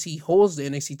then Gacy holds the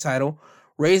NXT title,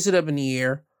 raises it up in the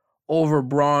air over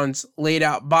Braun's laid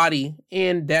out body,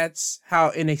 and that's how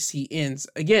NXT ends.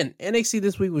 Again, NXT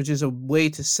this week was just a way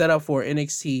to set up for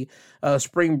NXT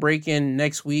Spring Break-In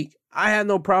next week. I have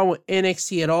no problem with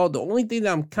NXT at all. The only thing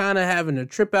that I'm kind of having a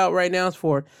trip out right now is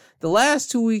for the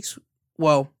last 2 weeks,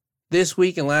 well, this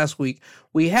week and last week,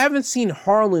 we haven't seen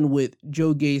Harlan with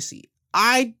Joe Gacy.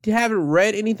 I haven't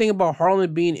read anything about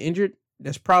Harlan being injured.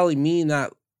 That's probably me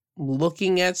not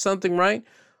looking at something right.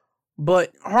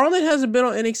 But Harlan hasn't been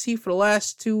on NXT for the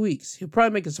last 2 weeks. He'll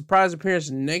probably make a surprise appearance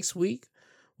next week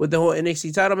with the whole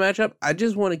NXT title matchup. I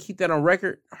just want to keep that on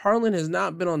record. Harlan has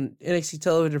not been on NXT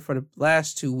television for the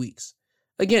last 2 weeks.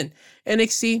 Again,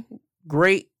 NXT,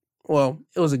 great. Well,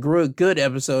 it was a good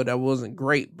episode. That wasn't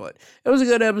great, but it was a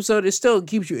good episode. It still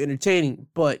keeps you entertaining,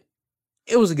 but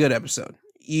it was a good episode.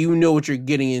 You know what you're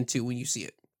getting into when you see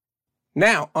it.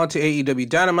 Now, on to AEW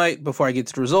Dynamite. Before I get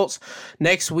to the results,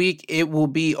 next week it will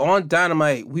be on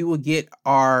Dynamite. We will get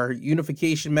our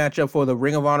unification matchup for the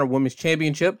Ring of Honor Women's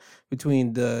Championship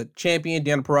between the champion,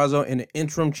 Deonna Purrazzo, and the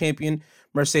interim champion,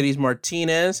 Mercedes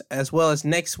Martinez. As well as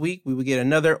next week, we will get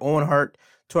another Owen Hart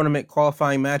tournament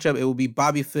qualifying matchup. It will be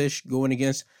Bobby Fish going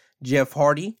against Jeff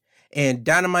Hardy. And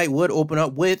Dynamite would open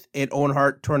up with an Owen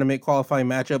Hart tournament qualifying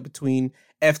matchup between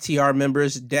FTR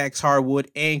members Dax Harwood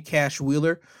and Cash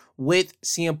Wheeler, with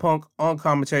CM Punk on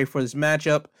commentary for this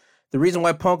matchup. The reason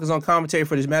why Punk is on commentary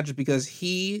for this match is because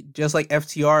he, just like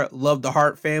FTR, loved the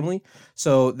Hart family.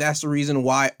 So that's the reason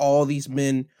why all these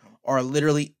men are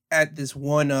literally at this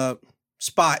one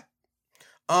spot.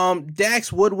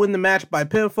 Dax would win the match by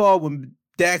pinfall when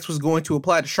Dax was going to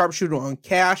apply the sharpshooter on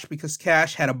Cash because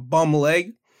Cash had a bum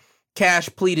leg. Cash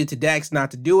pleaded to Dax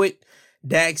not to do it.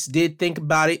 Dax did think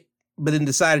about it, but then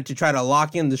decided to try to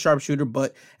lock in the sharpshooter.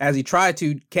 But as he tried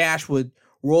to, Cash would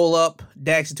roll up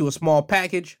Dax into a small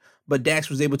package, but Dax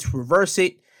was able to reverse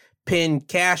it, pin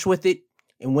Cash with it,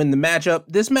 and win the matchup.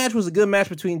 This match was a good match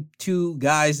between two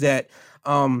guys that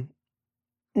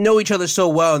know each other so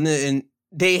well, and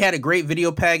they had a great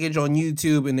video package on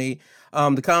YouTube, and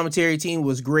the commentary team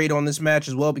was great on this match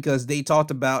as well because they talked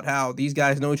about how these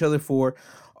guys know each other for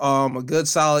a good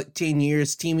solid 10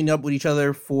 years, teaming up with each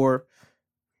other for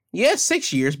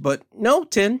 6 years, but no,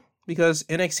 10, because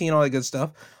NXT and all that good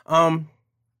stuff. Or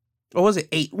was it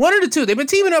 8? One of the two. They've been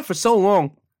teaming up for so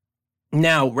long.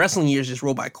 Now, wrestling years just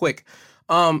roll by quick.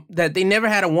 That they never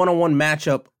had a one-on-one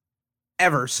matchup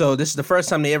ever. So this is the first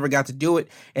time they ever got to do it,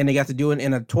 and they got to do it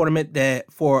in a tournament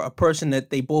that for a person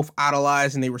that they both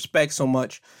idolize and they respect so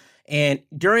much. And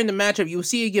during the matchup, you will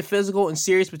see it get physical and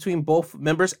serious between both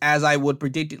members, as I would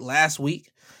predicted last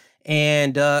week.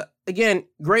 And again,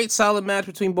 great solid match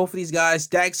between both of these guys.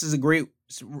 Dax is a great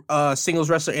singles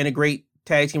wrestler and a great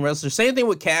tag team wrestler. Same thing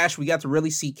with Cash. We got to really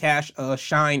see Cash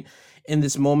shine in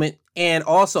this moment. And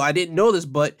also, I didn't know this,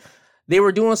 but they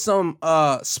were doing some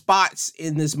spots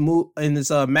in this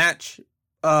match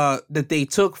that they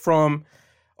took from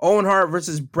Owen Hart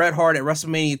versus Bret Hart at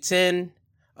WrestleMania 10.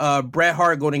 Bret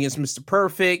Hart going against Mr.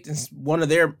 Perfect. It's one of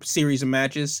their series of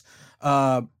matches.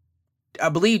 I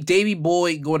believe Davey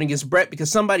Boy going against Bret because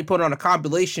somebody put on a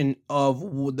compilation of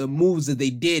the moves that they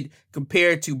did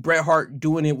compared to Bret Hart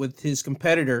doing it with his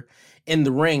competitor in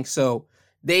the ring. So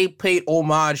they paid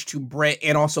homage to Bret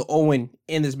and also Owen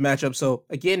in this matchup. So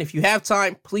again, if you have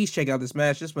time, please check out this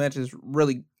match. This match is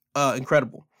really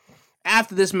incredible.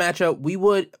 After this matchup, we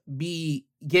would be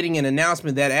getting an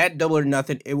announcement that at Double or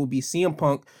Nothing, it will be CM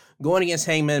Punk going against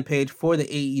Hangman Page for the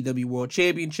AEW World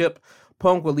Championship.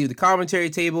 Punk will leave the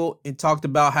commentary table and talked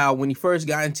about how when he first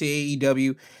got into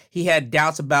AEW, he had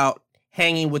doubts about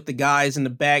hanging with the guys in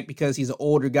the back because he's an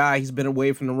older guy. He's been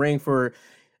away from the ring for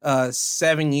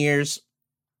 7 years.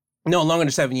 No, longer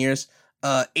than 7 years,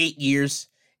 8 years.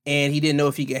 And he didn't know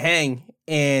if he could hang.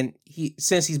 And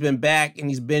since he's been back and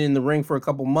he's been in the ring for a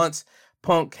couple months,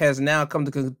 Punk has now come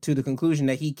to the conclusion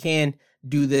that he can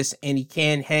do this and he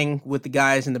can hang with the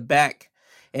guys in the back.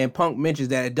 And Punk mentions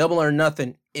that at Double or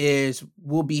Nothing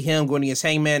will be him going against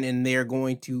Hangman, and they're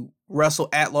going to wrestle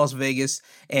at Las Vegas.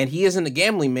 And he isn't a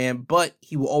gambling man, but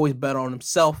he will always bet on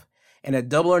himself. And at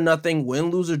Double or Nothing, win,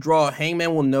 lose, or draw,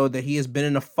 Hangman will know that he has been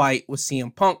in a fight with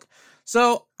CM Punk.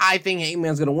 So I think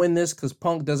Hangman's going to win this because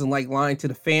Punk doesn't like lying to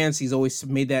the fans. He's always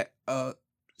made that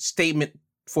statement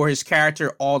for his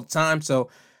character all the time. So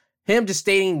him just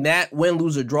stating that win,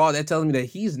 lose, or draw, that tells me that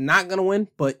he's not going to win,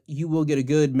 but you will get a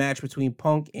good match between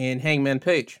Punk and Hangman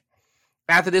Page.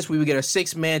 After this, we will get a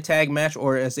 6-man tag match,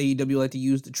 or as AEW like to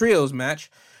use, the trios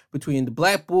match, between the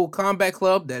Blackpool Combat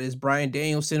Club, that is Bryan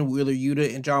Danielson, Wheeler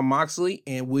Yuta, and Jon Moxley,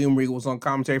 and William Regal was on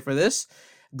commentary for this,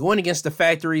 going against the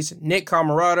Factories, Nick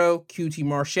Comoroto, QT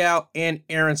Marshall, and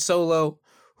Aaron Solo,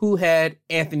 who had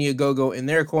Anthony Ogogo in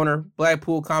their corner.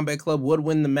 Blackpool Combat Club would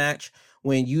win the match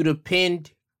when Yuta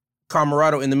pinned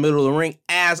Comoroto in the middle of the ring,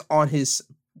 as on his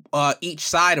each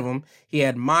side of him, he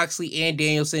had Moxley and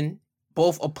Danielson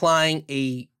both applying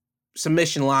a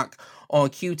submission lock on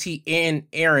QT and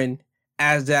Aaron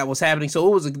as that was happening. So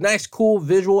it was a nice, cool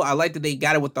visual. I like that they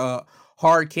got it with the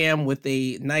hard cam with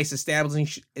a nice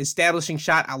establishing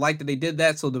shot. I like that they did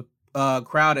that so the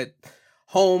crowd at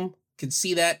home could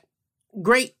see that.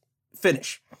 Great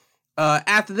finish.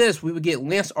 After this, we would get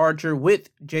Lance Archer with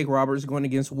Jake Roberts going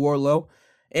against Wardlow.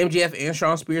 MJF and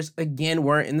Shawn Spears again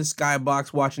weren't in the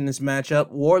skybox watching this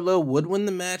matchup. Wardlow would win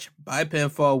the match by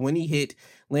pinfall when he hit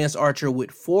Lance Archer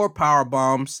with 4 power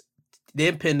bombs,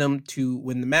 then pinned him to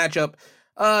win the matchup.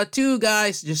 2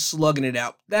 guys just slugging it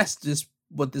out. That's just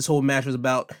what this whole match was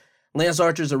about. Lance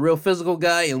Archer's a real physical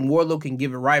guy, and Wardlow can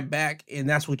give it right back, and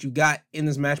that's what you got in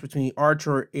this match between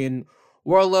Archer and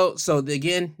Wardlow. So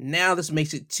again, now this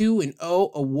makes it 2-0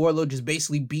 of Wardlow just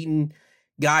basically beating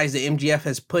guys that MJF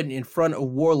has put in front of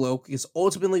Wardlow, because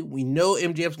ultimately we know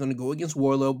MJF's going to go against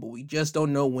Wardlow, but we just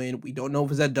don't know when. We don't know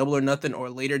if it's at Double or Nothing or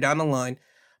later down the line,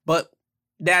 but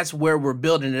that's where we're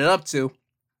building it up to.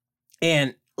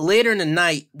 And later in the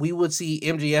night, we would see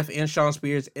MJF and Shawn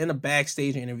Spears in a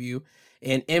backstage interview,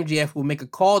 and MJF will make a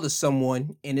call to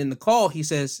someone, and in the call he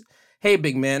says, "Hey,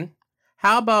 big man,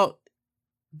 how about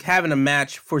having a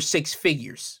match for 6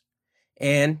 figures?"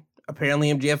 And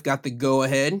apparently MJF got the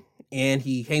go-ahead, and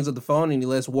he hangs up the phone and he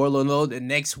lets Wardlow know that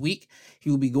next week he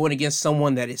will be going against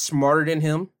someone that is smarter than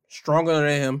him, stronger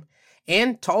than him,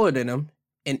 and taller than him.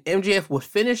 And MJF will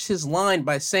finish his line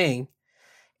by saying,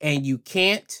 "And you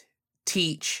can't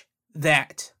teach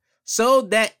that." So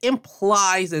that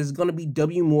implies that it's going to be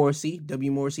W. Morrissey.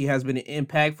 W. Morrissey has been an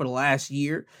Impact for the last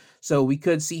year, so we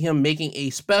could see him making a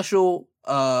special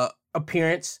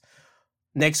appearance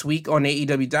next week on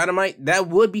AEW Dynamite. That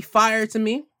would be fire to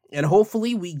me. And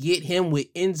hopefully we get him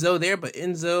with Enzo there. But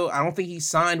Enzo, I don't think he's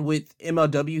signed with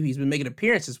MLW. He's been making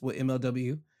appearances with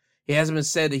MLW. He hasn't been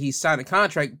said that he's signed a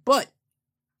contract. But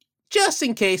just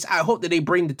in case, I hope that they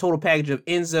bring the total package of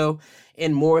Enzo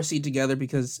and Morrissey together.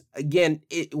 Because, again,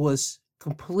 it was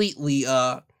completely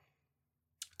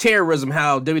terrorism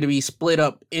how WWE split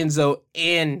up Enzo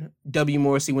and W.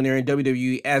 Morrissey when they're in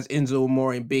WWE as Enzo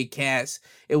Amore and Big Cass.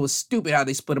 It was stupid how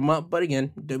they split them up, but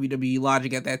again, WWE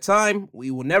logic at that time,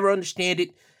 we will never understand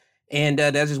it, and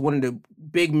that's just one of the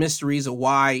big mysteries of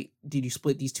why did you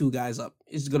split these 2 guys up.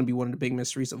 It's going to be one of the big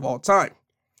mysteries of all time.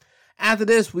 After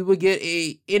this, we would get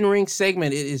a in-ring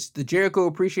segment. It is the Jericho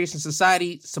Appreciation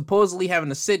Society supposedly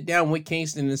having a sit-down with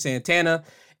Kingston and Santana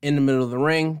in the middle of the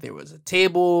ring. There was a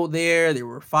table there. There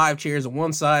were 5 chairs on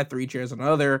one side, 3 chairs on the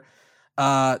other.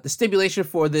 The stipulation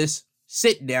for this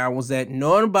sit down was that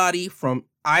nobody from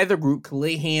either group could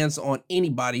lay hands on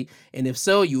anybody, and if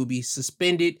so, you would be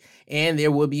suspended and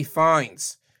there would be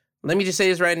fines. Let me just say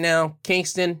this right now.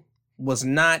 Kingston was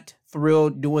not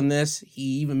thrilled doing this.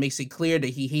 He even makes it clear that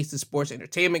he hates the sports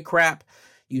entertainment crap.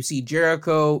 You see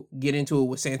Jericho get into it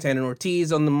with Santana and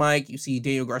Ortiz on the mic. You see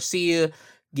Daniel Garcia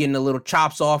getting a little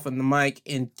chops off on the mic,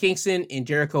 and Kingston and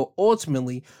Jericho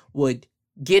ultimately would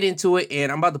get into it, and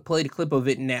I'm about to play the clip of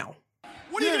it now.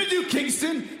 What are you going to do,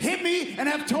 Kingston? Hit me and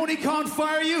have Tony Khan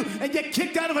fire you and get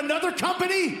kicked out of another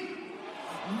company?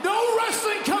 No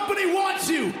wrestling company wants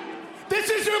you. This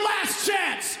is your last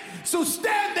chance. So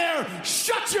stand there,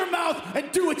 shut your mouth,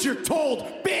 and do what you're told,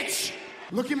 bitch.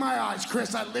 Look in my eyes,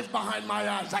 Chris. I live behind my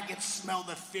eyes. I can smell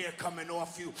the fear coming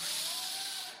off you.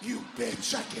 You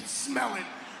bitch, I can smell it.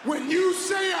 When you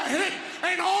say a hit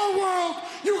in our world,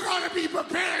 you gotta be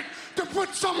prepared to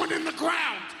put someone in the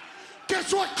ground.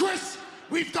 Guess what, Chris?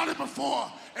 We've done it before,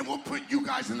 and we'll put you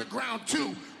guys in the ground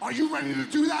too. Are you ready to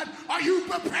do that? Are you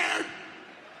prepared?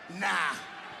 Nah.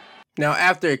 Now,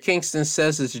 after Kingston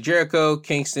says this to Jericho,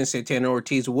 Kingston, Santana,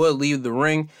 Ortiz would leave the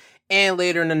ring, and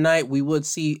later in the night, we would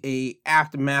see a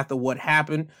aftermath of what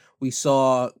happened. We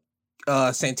saw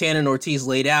Santana and Ortiz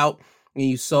laid out, and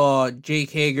you saw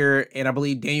Jake Hager and I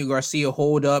believe Daniel Garcia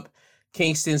hold up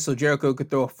Kingston so Jericho could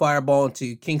throw a fireball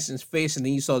into Kingston's face, and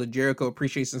then you saw the Jericho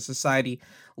Appreciation Society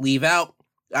leave out.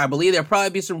 I believe there'll probably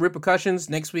be some repercussions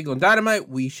next week on Dynamite.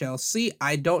 We shall see.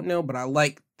 I don't know, but I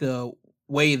like the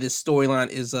way this storyline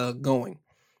is going.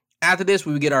 After this,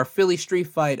 we would get our Philly street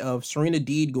fight of Serena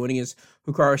Deeb going against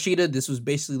Hikaru Shida. This was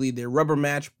basically their rubber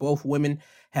match. Both women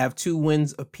have 2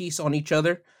 wins apiece on each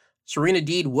other. Serena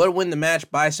Deeb would win the match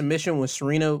by submission when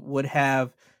Serena would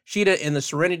have Shida in the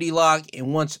Serenity Lock,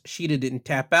 and once Shida didn't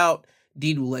tap out,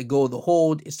 Deeb would let go of the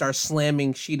hold and start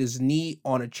slamming Shida's knee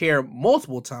on a chair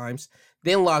multiple times,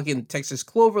 then lock in Texas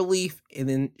Cloverleaf, and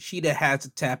then Shida had to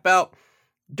tap out.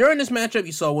 During this matchup,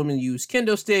 you saw women use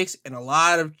kendo sticks and a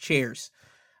lot of chairs.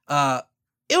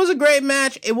 it was a great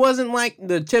match. It wasn't like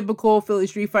the typical Philly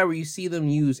street fight where you see them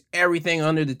use everything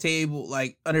under the table,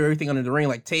 like everything under the ring,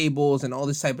 like tables and all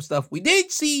this type of stuff. We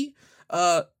did see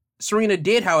Serena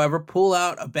did, however, pull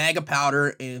out a bag of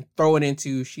powder and throw it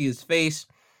into Shia's face.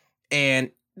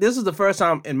 And this is the first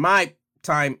time in my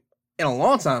time, in a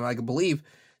long time, I could believe,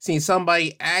 seeing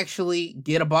somebody actually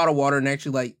get a bottle of water and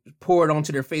actually like pour it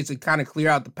onto their face and kind of clear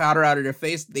out the powder out of their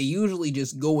face. They usually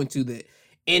just go into the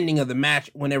ending of the match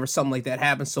whenever something like that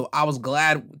happens. So I was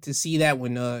glad to see that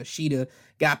when Shida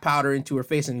got powder into her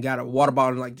face and got a water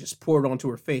bottle and like just poured it onto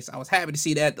her face. I was happy to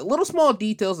see that. The little small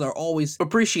details are always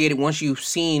appreciated once you've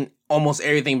seen almost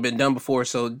everything been done before.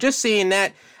 So just seeing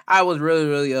that, I was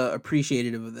really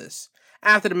appreciative of this.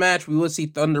 After the match, we would see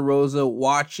Thunder Rosa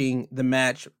watching the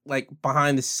match like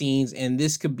behind the scenes, and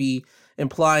this could be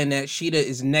implying that Shida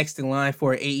is next in line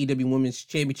for an AEW Women's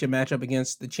Championship matchup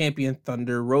against the champion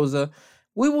Thunder Rosa.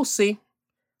 We will see.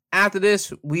 After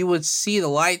this, we would see the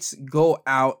lights go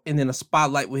out, and then a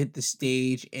spotlight would hit the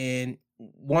stage, and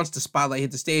once the spotlight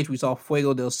hit the stage, we saw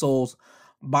Fuego del Sol's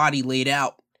body laid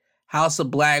out. House of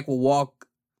Black will walk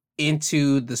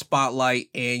into the spotlight,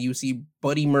 and you see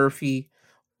Buddy Murphy,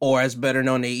 or as better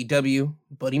known in AEW,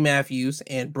 Buddy Matthews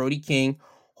and Brody King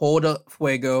hold up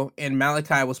Fuego, and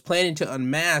Malachi was planning to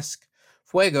unmask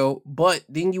Fuego, but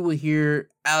then you would hear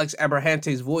Alex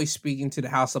Abrahante's voice speaking to the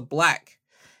House of Black.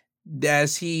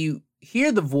 As he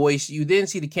hear the voice, you then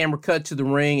see the camera cut to the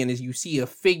ring, and as you see a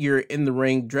figure in the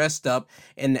ring dressed up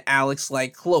in the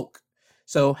Alex-like cloak.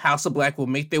 So House of Black will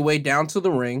make their way down to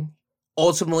the ring.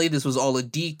 Ultimately, this was all a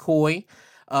decoy.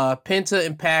 Penta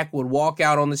and Pac would walk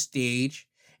out on the stage,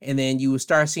 and then you would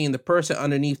start seeing the person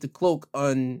underneath the cloak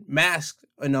unmask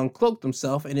and uncloak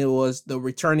themselves, and it was the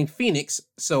returning Phoenix.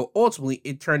 So ultimately,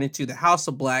 it turned into the House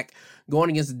of Black going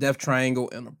against the Death Triangle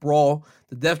in a brawl.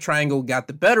 The Death Triangle got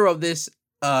the better of this,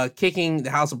 kicking the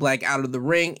House of Black out of the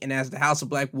ring, and as the House of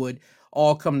Black would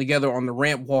all come together on the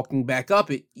ramp walking back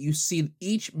up it, you see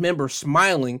each member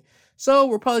smiling. So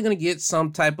we're probably going to get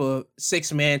some type of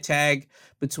 6-man tag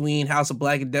between House of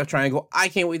Black and Death Triangle. I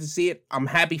can't wait to see it. I'm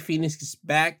happy Phoenix is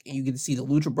back, and you get to see the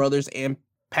Lucha Brothers and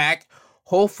Pac.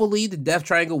 Hopefully the Death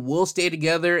Triangle will stay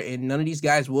together and none of these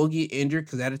guys will get injured,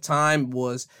 because at a time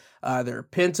was either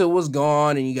Penta was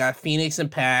gone and you got Phoenix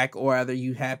and Pac, or either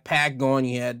you had Pac gone,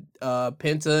 you had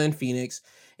Penta and Phoenix,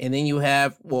 and then you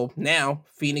have, well, now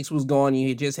Phoenix was gone,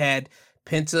 you just had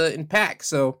Penta and Pac.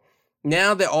 So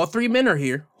now that all three men are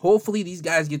here, hopefully these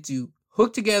guys get to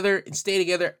hook together and stay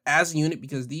together as a unit,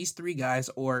 because these three guys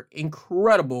are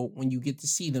incredible when you get to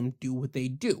see them do what they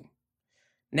do.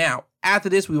 Now, after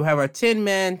this, we will have our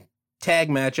 10-man tag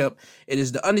matchup. It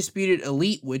is the Undisputed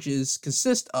Elite, which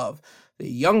consists of the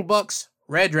Young Bucks,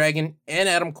 Red Dragon, and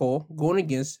Adam Cole going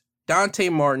against Dante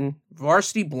Martin,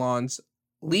 Varsity Blondes,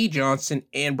 Lee Johnson,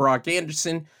 and Brock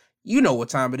Anderson. You know what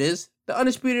time it is. The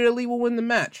Undisputed Elite will win the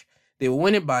match. They will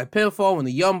win it by pinfall when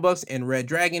the Young Bucks and Red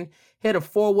Dragon hit a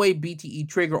 4-way BTE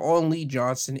trigger on Lee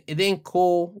Johnson, and then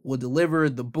Cole will deliver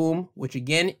the boom, which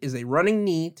again is a running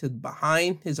knee to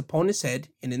behind his opponent's head,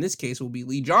 and in this case will be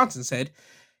Lee Johnson's head.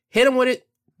 Hit him with it,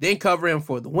 then cover him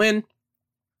for the win.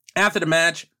 After the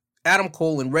match, Adam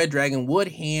Cole and Red Dragon would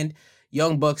hand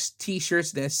Young Bucks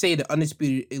t-shirts that say the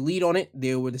Undisputed Elite on it.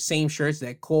 They were the same shirts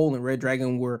that Cole and Red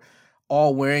Dragon were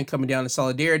all wearing coming down to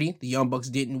Solidarity. The Young Bucks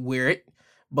didn't wear it.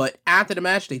 But after the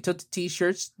match, they took the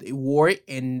t-shirts, they wore it,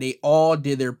 and they all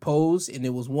did their pose, and it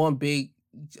was one big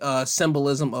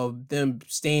symbolism of them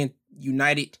staying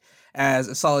united as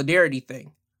a solidarity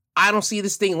thing. I don't see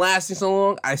this thing lasting so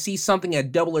long. I see something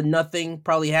at Double or Nothing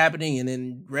probably happening, and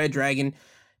then Red Dragon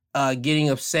getting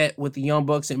upset with the Young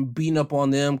Bucks and beating up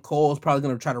on them. Cole's probably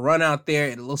going to try to run out there,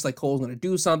 and it looks like Cole's going to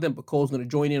do something, but Cole's going to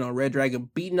join in on Red Dragon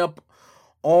beating up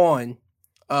on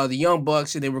the Young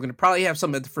Bucks, and then we're going to probably have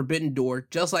something at the Forbidden Door.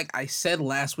 Just like I said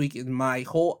last week, and my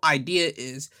whole idea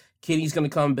is Kenny's going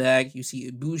to come back. You see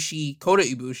Ibushi, Kota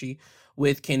Ibushi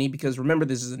with Kenny, because remember,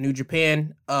 this is a New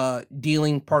Japan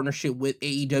dealing partnership with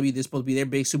AEW. This is supposed to be their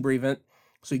big super event.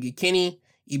 So you get Kenny,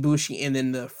 Ibushi, and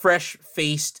then the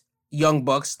fresh-faced Young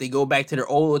Bucks. They go back to their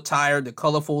old attire, the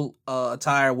colorful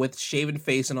attire with shaven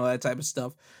face and all that type of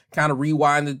stuff. Kind of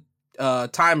rewind the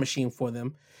time machine for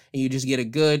them. And you just get a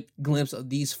good glimpse of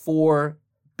these four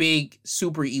big,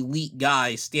 super elite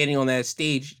guys standing on that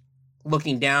stage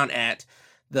looking down at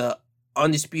the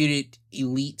Undisputed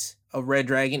Elite of Red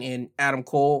Dragon and Adam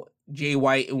Cole, Jay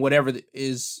White, and whatever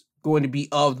is going to be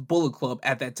of the Bullet Club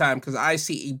at that time, because I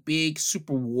see a big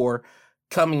super war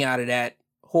coming out of that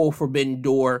whole Forbidden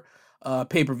Door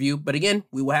pay-per-view. But again,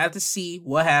 we will have to see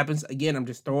what happens. Again, I'm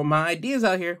just throwing my ideas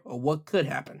out here of what could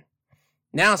happen.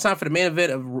 Now it's time for the main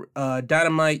event of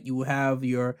Dynamite. You will have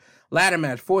your ladder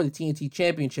match for the TNT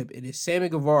Championship. It is Sammy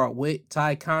Guevara with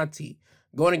Ty Conti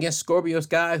going against Scorpio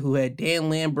Sky, who had Dan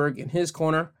Lambert in his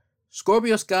corner.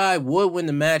 Scorpio Sky would win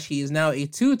the match. He is now a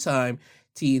 2-time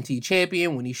TNT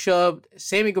champion when he shoved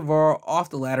Sammy Guevara off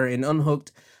the ladder and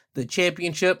unhooked the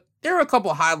championship. There are a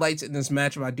couple highlights in this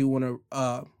matchup I do want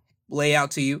to lay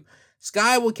out to you.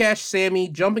 Sky will catch Sammy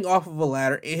jumping off of a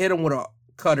ladder and hit him with a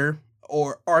cutter,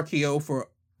 or RKO for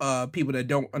people that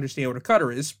don't understand what a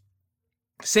cutter is.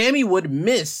 Sammy would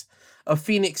miss a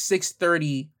Phoenix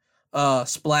 630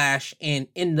 splash and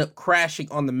end up crashing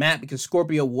on the mat because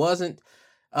Scorpio wasn't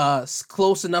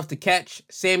close enough to catch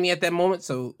Sammy at that moment.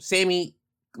 So Sammy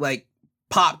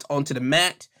popped onto the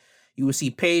mat. You will see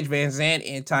Paige VanZant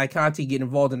and Ty Conti get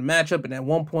involved in the matchup, and at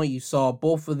one point you saw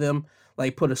both of them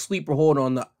put a sleeper hold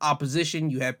on the opposition.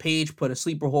 You had Paige put a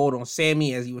sleeper hold on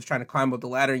Sammy as he was trying to climb up the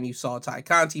ladder, and you saw Ty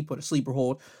Conti put a sleeper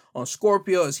hold on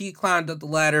Scorpio as he climbed up the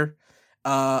ladder.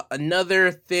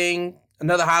 Another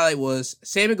highlight was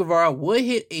Sammy Guevara would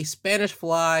hit a Spanish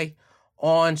fly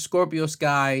on Scorpio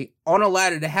Sky on a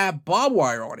ladder that had barbed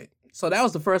wire on it. So that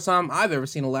was the first time I've ever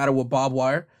seen a ladder with barbed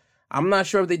wire. I'm not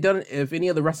sure if any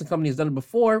other wrestling company has done it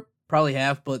before. Probably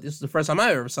have, but this is the first time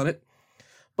I've ever seen it.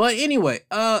 But anyway,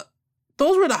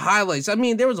 those were the highlights. I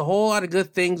mean, there was a whole lot of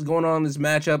good things going on in this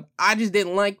matchup. I just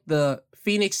didn't like the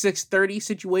Phoenix 630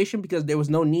 situation because there was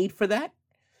no need for that.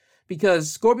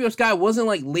 Because Scorpio Sky wasn't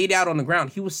laid out on the ground.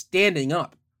 He was standing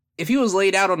up. If he was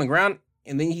laid out on the ground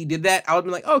and then he did that, I would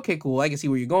be like, okay, cool. I can see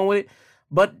where you're going with it.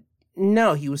 But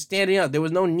no, he was standing up. There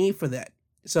was no need for that.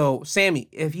 So, Sammy,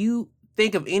 if you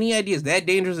think of any ideas that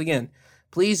dangerous again,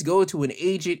 please go to an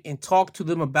agent and talk to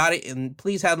them about it, and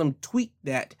please have them tweak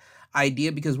that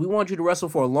idea because we want you to wrestle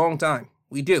for a long time.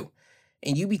 We do.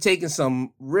 And you be taking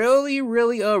some really,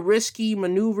 really risky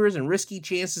maneuvers and risky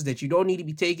chances that you don't need to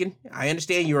be taking. I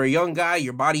understand you're a young guy,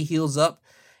 your body heals up,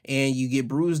 and you get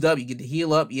bruised up, you get to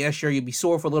heal up. Yeah, sure, you'll be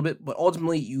sore for a little bit, but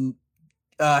ultimately you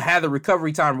have the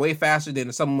recovery time way faster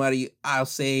than somebody, I'll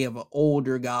say, of an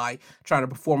older guy trying to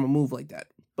perform a move like that.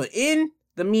 But in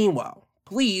the meanwhile,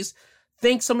 please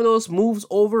think some of those moves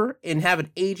over and have an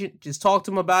agent just talk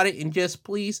to them about it and just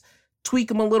please tweak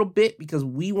them a little bit because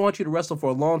we want you to wrestle for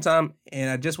a long time. And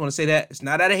I just want to say that it's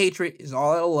not out of hatred. It's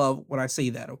all out of love when I say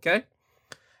that, okay?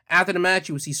 After the match,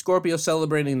 you will see Scorpio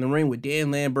celebrating in the ring with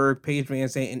Dan Lambert, Paige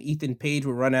VanZant, and Ethan Page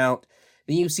will run out.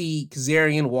 Then you see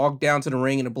Kazarian walk down to the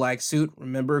ring in a black suit.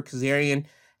 Remember, Kazarian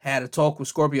had a talk with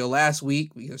Scorpio last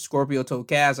week because Scorpio told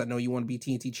Kaz, I know you want to be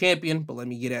TNT champion, but let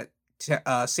me get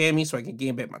at Sammy so I can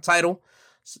gain back my title.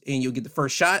 And you'll get the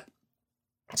first shot.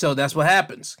 So that's what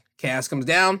happens. Kaz comes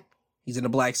down. He's in a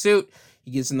black suit. He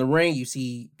gets in the ring. You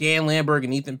see Dan Lambert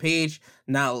and Ethan Page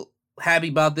not happy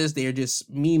about this. They're just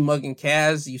mugging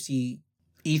Kaz. You see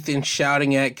Ethan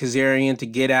shouting at Kazarian to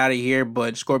get out of here,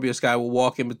 but Scorpio Sky will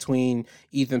walk in between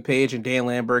Ethan Page and Dan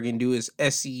Lambert and do his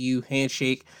SCU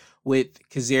handshake with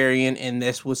Kazarian, and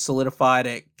this was solidified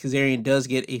that Kazarian does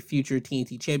get a future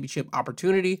TNT Championship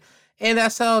opportunity, and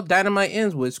that's how Dynamite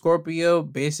ends, with Scorpio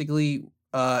basically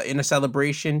in a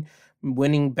celebration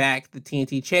winning back the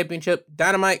TNT Championship.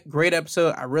 Dynamite, great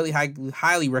episode. I really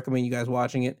highly recommend you guys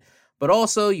watching it. But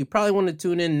also, you probably want to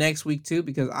tune in next week too,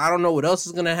 because I don't know what else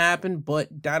is going to happen,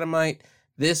 but Dynamite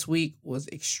this week was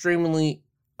extremely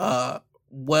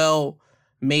well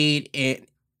made, and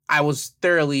I was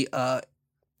thoroughly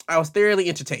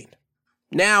entertained.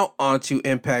 Now on to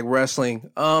Impact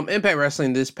Wrestling. Impact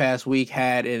Wrestling this past week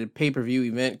had a pay-per-view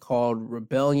event called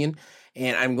Rebellion,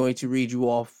 and I'm going to read you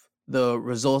off the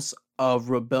results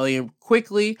of Rebellion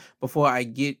quickly before I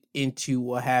get into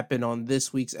what happened on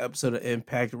this week's episode of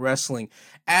Impact Wrestling.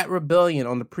 At Rebellion,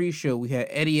 on the pre-show, we had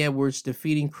Eddie Edwards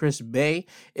defeating Chris Bay.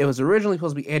 It was originally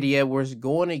supposed to be Eddie Edwards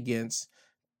going against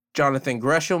Jonathan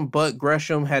Gresham, but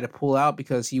Gresham had to pull out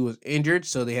because he was injured,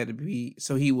 so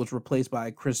he was replaced by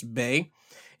Chris Bay.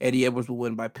 Eddie Edwards will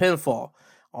win by pinfall.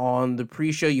 On the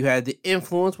pre-show, you had The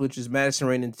Influence, which is Madison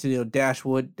Rayne and Tennille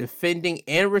Dashwood, defending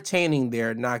and retaining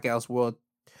their Knockouts World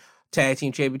Tag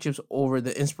Team Championships over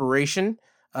The Inspiration,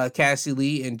 Cassie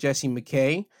Lee and Jessie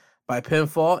McKay by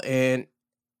pinfall. And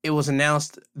it was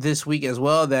announced this week as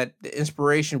well that The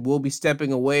Inspiration will be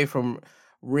stepping away from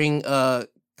ring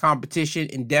competition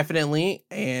indefinitely,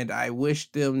 and I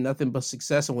wish them nothing but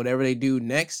success in whatever they do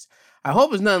next. I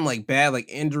hope it's nothing bad,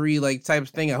 injury type of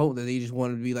thing. I hope that they just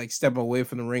want to be stepping away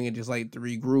from the ring and just to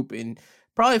regroup and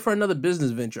probably for another business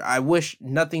venture. I wish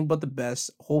nothing but the best.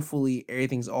 Hopefully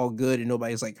everything's all good and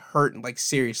nobody's hurt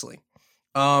seriously.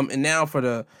 And now for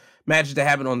the matches that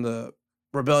happened on the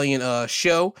Rebellion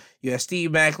show, you have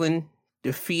Steve Maclin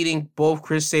defeating both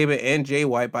Chris Sabin and Jay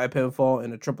White by pinfall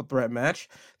in a triple threat match.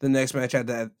 The next match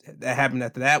that happened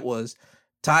after that was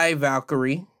Ty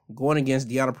Valkyrie going against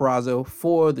Deonna Purrazzo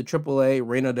for the AAA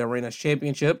Reina de Reinas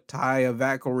Championship. Ty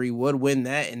Valkyrie would win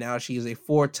that, and now she is a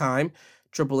 4-time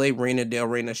AAA Reina de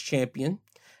Reinas champion.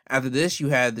 After this, you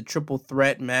had the triple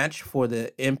threat match for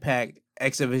the Impact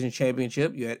X Division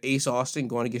Championship. You had Ace Austin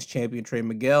going against champion Trey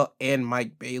Miguel and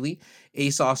Mike Bailey.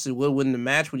 Ace Austin would win the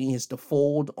match when he hits the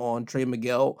fold on Trey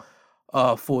Miguel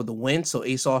for the win. So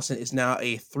Ace Austin is now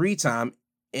a 3-time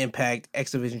Impact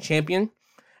X Division champion.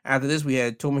 After this, we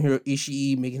had Tomohiro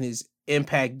Ishii making his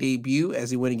Impact debut as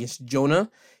he went against Jonah.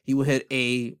 He would hit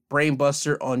a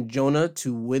brainbuster on Jonah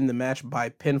to win the match by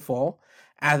pinfall.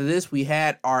 After this, we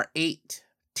had our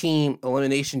 8-team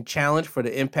elimination challenge for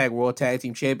the Impact World Tag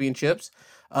Team Championships.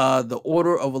 The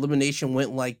order of elimination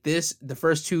went like this. The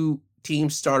first 2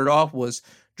 teams started off was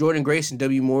Jordynne Grace and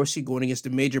W. Morrissey going against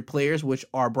the major players, which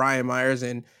are Brian Myers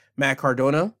and Matt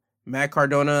Cardona. Matt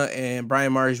Cardona and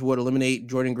Brian Myers would eliminate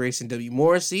Jordynne Grace and W.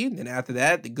 Morrissey. Then after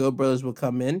that, the Good Brothers would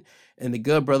come in, and the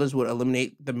Good Brothers would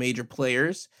eliminate the major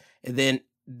players. And then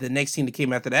the next team that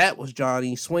came after that was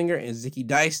Johnny Swinger and Zicky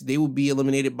Dice. They would be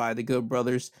eliminated by the Good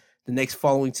Brothers. The next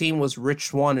following team was Rich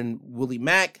Swann and Willie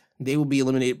Mack. They will be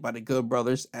eliminated by the Good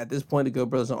Brothers. At this point, the Good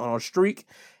Brothers are on a streak.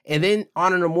 And then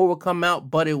Honor No More will come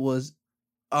out, but it was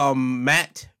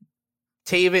Matt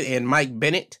Taven and Mike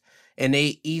Bennett. And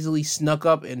they easily snuck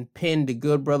up and pinned the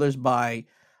Good Brothers by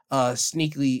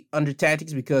sneakily under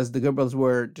tactics because the Good Brothers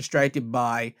were distracted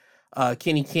by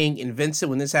Kenny King and Vincent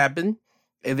when this happened.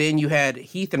 And then you had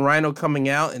Heath and Rhino coming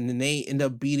out, and then they end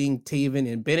up beating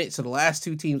Taven and Bennett. So the last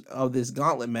 2 teams of this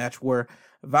gauntlet match were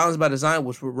Violence by Design,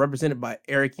 which were represented by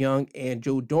Eric Young and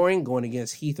Joe Doring, going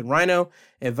against Heath and Rhino.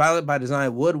 And Violent by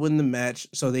Design would win the match,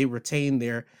 so they retained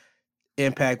their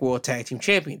Impact World Tag Team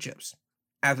Championships.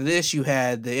 After this, you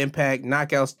had the Impact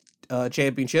Knockouts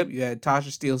Championship. You had Tasha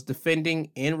Steelz defending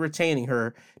and retaining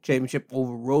her championship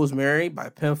over Rosemary by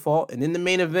pinfall. And in the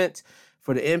main event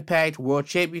for the Impact World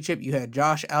Championship, you had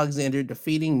Josh Alexander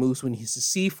defeating Moose when he's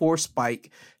the C4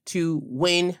 Spike to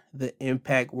win the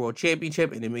Impact World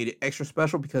Championship. And it made it extra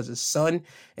special because his son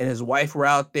and his wife were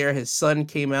out there. His son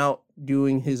came out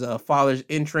doing his father's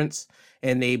entrance,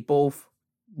 and they both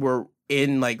were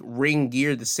in like ring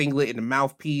gear, the singlet and the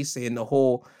mouthpiece and the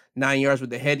whole 9 yards with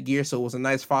the headgear. So it was a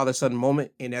nice father-son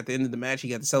moment. And at the end of the match, he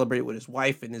got to celebrate with his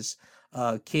wife and his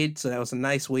kid. So that was a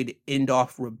nice way to end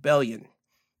off Rebellion.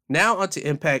 Now onto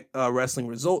Impact Wrestling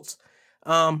results.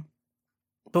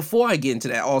 Before I get into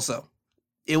that also,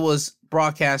 it was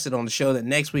broadcasted on the show that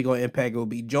next week on Impact it will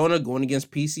be Jonah going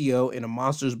against PCO in a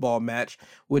Monsters Ball match,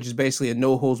 which is basically a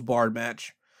no-holds-barred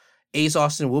match. Ace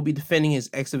Austin will be defending his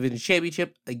X Division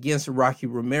Championship against Rocky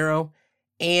Romero,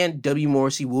 and W.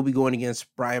 Morrissey will be going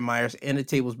against Brian Myers in a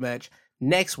tables match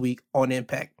next week on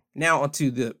Impact. Now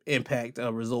onto the Impact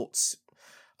results.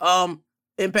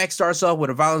 Impact starts off with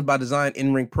a Violence by Design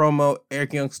in-ring promo.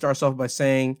 Eric Young starts off by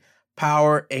saying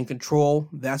power and control,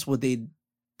 that's what they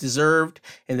deserved,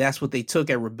 and that's what they took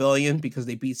at Rebellion because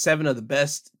they beat 7 of the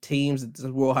best teams that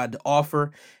the world had to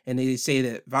offer, and they say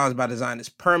that Violence by Design is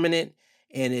permanent.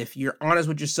 And if you're honest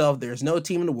with yourself, there's no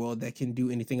team in the world that can do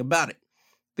anything about it.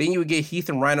 Then you would get Heath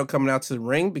and Rhino coming out to the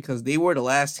ring because they were the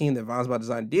last team that Violence by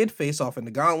Design did face off in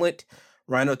the gauntlet.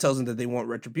 Rhino tells them that they want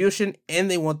retribution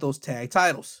and they want those tag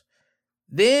titles.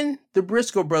 Then the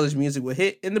Briscoe brothers music would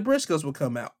hit and the Briscoes would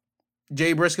come out.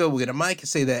 Jay Briscoe will get a mic and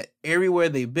say that everywhere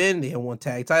they've been, they have won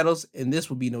tag titles, and this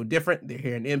will be no different. They're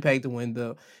here in Impact to win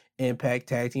the Impact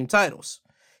Tag Team titles.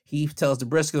 He tells the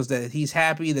Briscoes that he's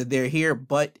happy that they're here,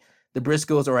 but the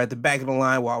Briscoes are at the back of the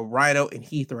line while Rhino and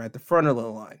Heath are at the front of the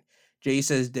line. Jay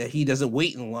says that he doesn't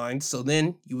wait in line, so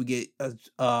then you would get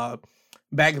a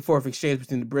back and forth exchange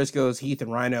between the Briscoes, Heath,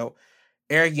 and Rhino.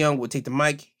 Eric Young would take the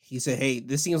mic. He said, hey,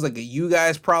 this seems like a you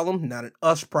guys problem, not an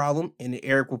us problem. And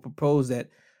Eric will propose that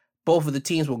both of the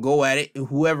teams will go at it, and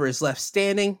whoever is left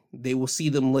standing, they will see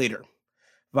them later.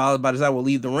 Violence by Design will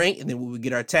leave the ring, and then we will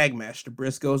get our tag match. The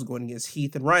Briscoes going against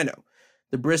Heath and Rhino.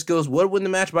 The Briscoes would win the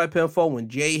match by pinfall when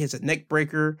Jay hits a neck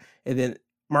breaker, and then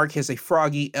Mark hits a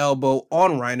froggy elbow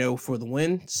on Rhino for the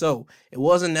win. So it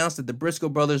was announced that the Briscoe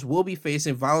brothers will be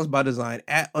facing Violence by Design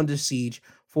at Under Siege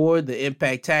for the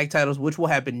Impact Tag titles, which will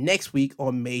happen next week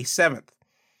on May 7th.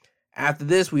 After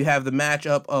this, we have the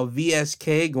matchup of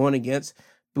VSK going against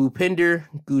Bhupinder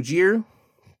Gujjar.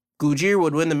 Gujjar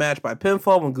would win the match by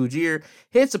pinfall when Gujjar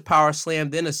hits a power slam,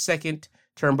 then a second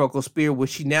turnbuckle spear,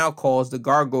 which he now calls the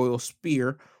Gargoyle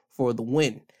Spear, for the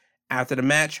win. After the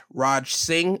match, Raj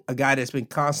Singh, a guy that's been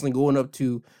constantly going up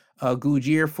to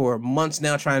Gujjar for months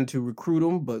now, trying to recruit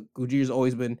him, but Gujjar's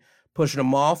always been pushing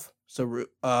him off. So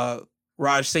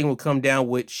Raj Singh will come down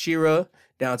with Shera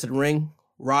down to the ring.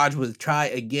 Raj would try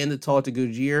again to talk to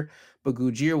Gujir, but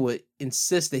Gujir would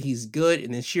insist that he's good,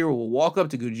 and then Shera will walk up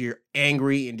to Gujir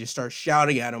angry and just start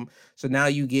shouting at him. So now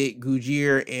you get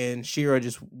Gujir and Shera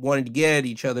just wanting to get at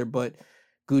each other, but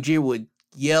Gujir would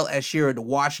yell at Shera to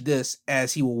watch this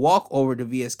as he will walk over to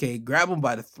VSK, grab him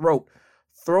by the throat,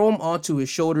 throw him onto his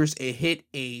shoulders, and hit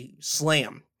a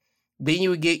slam. Then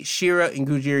you would get Shera and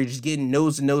Gujir just getting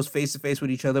nose to nose, face to face with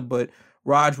each other, but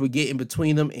Raj would get in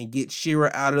between them and get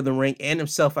Shera out of the ring and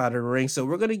himself out of the ring. So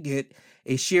we're going to get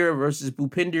a Shera versus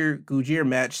Bhupinder Gujir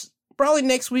match probably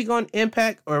next week on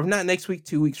Impact, or if not next week,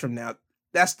 2 weeks from now.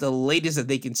 That's the latest that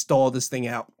they can stall this thing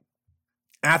out.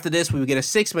 After this, we would get a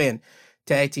 6-man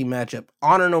tag team matchup.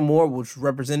 Honor No More, which was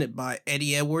represented by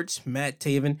Eddie Edwards, Matt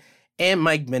Taven, and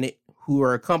Mike Bennett, who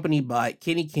are accompanied by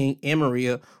Kenny King and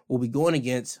Maria, will be going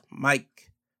against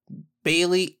Mike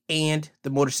Bailey and the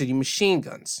Motor City Machine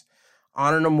Guns.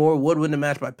 Honor No More would win the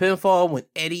match by pinfall when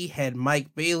Eddie had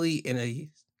Mike Bailey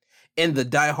in the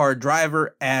Die Hard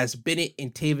Driver, as Bennett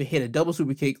and Taven hit a double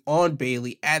super kick on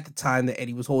Bailey at the time that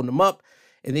Eddie was holding him up,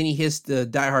 and then he hits the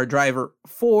Die Hard Driver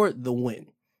for the win.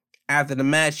 After the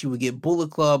match, you would get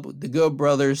Bullet Club, the Good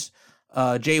Brothers,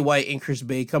 Jay White and Chris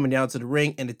Bay coming down to the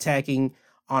ring and attacking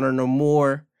Honor No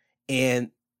More,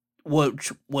 and what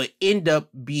would end up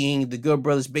being the Good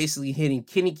Brothers basically hitting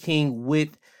Kenny King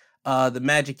with the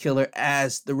Magic Killer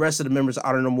as the rest of the members of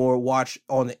Honor No More watch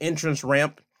on the entrance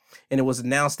ramp. And it was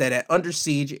announced that at Under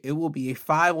Siege, it will be a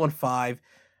 5-on-5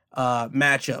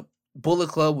 matchup. Bullet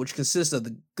Club, which consists of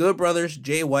the Good Brothers,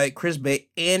 Jay White, Chris Bay,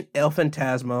 and El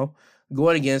Phantasmo,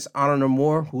 going against Honor No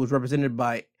More, who was represented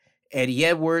by Eddie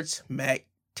Edwards, Matt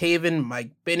Taven,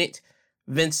 Mike Bennett,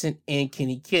 Vincent, and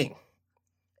Kenny King.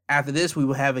 After this, we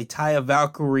will have a Taya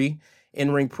Valkyrie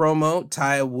in-ring promo.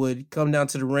 Taya would come down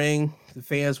to the ring. The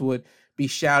fans would be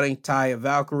shouting Taya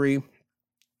Valkyrie,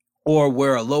 or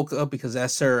Wear a Loca, because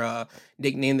that's her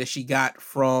nickname that she got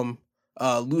from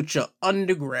Lucha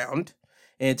Underground.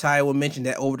 And Taya will mention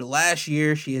that over the last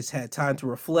year, she has had time to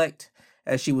reflect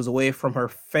as she was away from her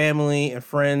family and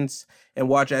friends, and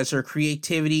watch as her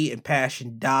creativity and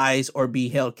passion dies or be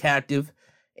held captive.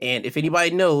 And if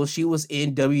anybody knows, she was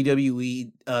in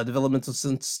WWE Developmental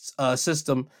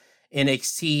System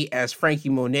NXT as Frankie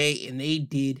Monet, and they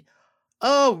did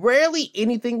rarely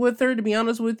anything with her, to be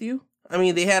honest with you. I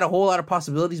mean, they had a whole lot of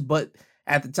possibilities, but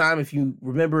at the time, if you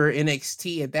remember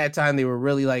NXT, at that time, they were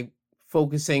really like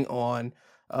focusing on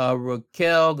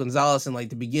Raquel Gonzalez and like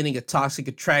the beginning of Toxic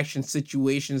Attraction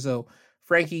situation. So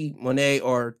Frankie Monet,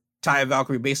 or Taya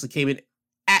Valkyrie, basically came in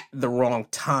at the wrong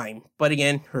time. But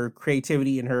again, her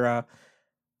creativity and her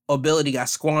ability got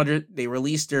squandered. They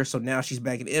released her, so now she's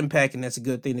back at Impact, and that's a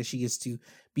good thing that she gets to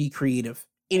be creative.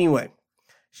 Anyway,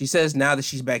 she says now that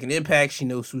she's back in Impact, she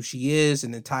knows who she is,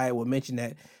 and then Taya will mention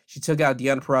that she took out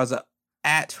Deonna Purrazzo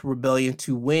at Rebellion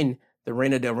to win the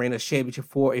Reina del Reinas Championship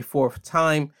for a 4th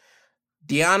time.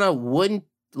 Deonna wouldn't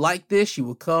like this. She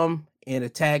would come and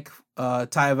attack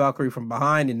Taya Valkyrie from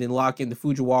behind and then lock in the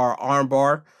Fujiwara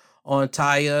armbar on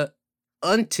Taya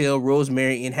until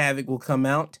Rosemary and Havoc will come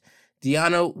out.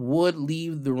 Deonna would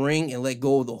leave the ring and let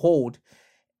go of the hold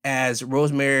as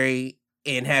Rosemary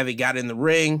and Havoc got in the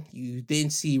ring. You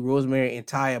then see Rosemary and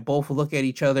Taya both look at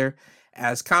each other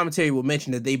as commentary will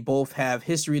mention that they both have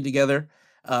history together.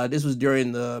 This was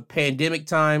during the pandemic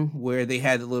time where they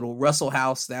had the little Russell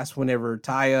House. That's whenever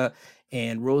Taya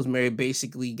and Rosemary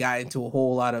basically got into a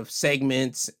whole lot of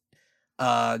segments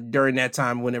during that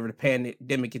time whenever the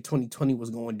pandemic in 2020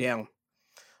 was going down.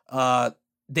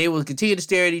 They will continue to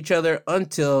stare at each other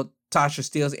until Tasha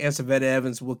Steelz and Savannah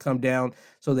Evans will come down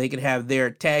so they could have their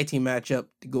tag team matchup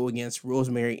to go against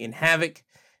Rosemary and Havoc.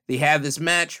 They have this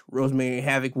match. Rosemary and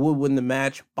Havoc would win the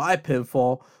match by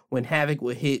pinfall when Havoc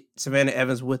would hit Savannah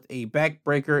Evans with a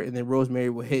backbreaker, and then Rosemary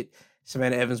would hit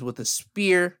Savannah Evans with a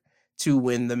spear to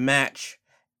win the match.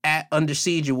 At Under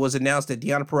Siege, it was announced that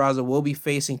Deonna Purrazzo will be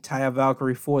facing Taya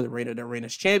Valkyrie for the Reina del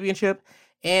Reinas Championship,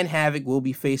 and Havoc will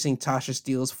be facing Tasha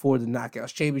Steelz for the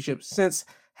Knockouts Championship, since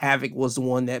Havoc was the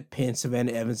one that pinned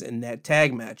Savannah Evans in that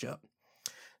tag matchup.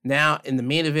 Now, in the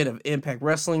main event of Impact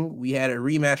Wrestling, we had a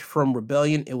rematch from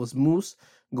Rebellion. It was Moose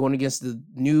going against the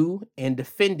new and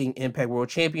defending Impact World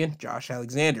Champion, Josh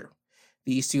Alexander.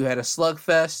 These two had a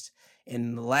slugfest.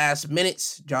 In the last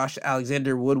minutes, Josh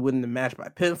Alexander would win the match by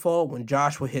pinfall when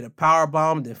Josh would hit a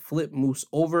powerbomb, then flip Moose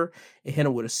over and hit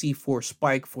him with a C4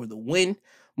 spike for the win.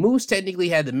 Moose technically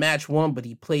had the match won, but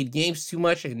he played games too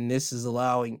much, and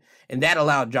that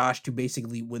allowed Josh to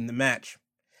basically win the match.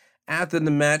 After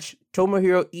the match,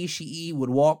 Tomohiro Ishii would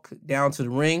walk down to the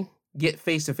ring, get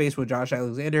face-to-face with Josh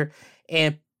Alexander,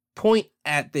 and point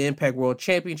at the Impact World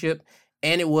Championship,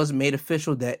 and it was made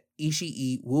official that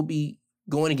Ishii will be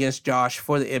going against Josh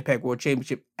for the Impact World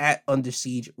Championship at Under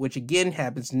Siege, which again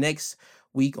happens next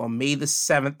week on May the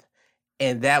 7th.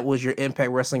 And that was your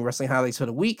Impact Wrestling highlights for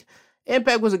the week.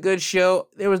 Impact was a good show.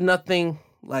 There was nothing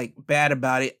like bad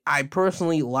about it. I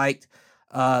personally liked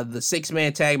the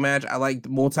 6-man tag match. I liked the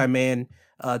multi-man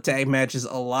tag matches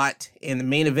a lot. And the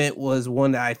main event was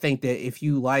one that I think that if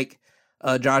you like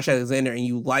Josh Alexander and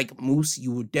you like Moose,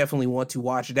 you would definitely want to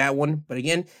watch that one. But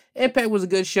again, Impact was a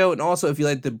good show. And also, if you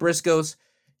like the Briscoes,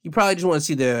 you probably just want to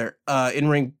see their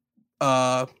in-ring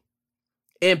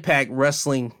Impact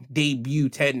Wrestling debut,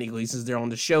 technically, since they're on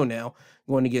the show now,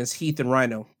 going against Heath and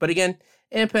Rhino. But again,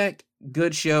 Impact,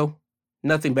 good show.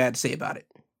 Nothing bad to say about it.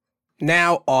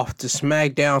 Now, off to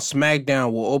SmackDown.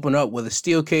 SmackDown will open up with a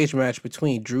steel cage match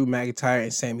between Drew McIntyre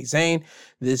and Sami Zayn.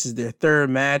 This is their third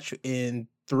match in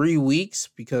 3 weeks,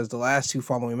 because the last two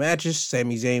following matches,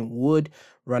 Sami Zayn would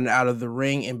run out of the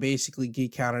ring and basically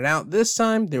get counted out. This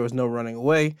time, there was no running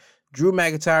away. Drew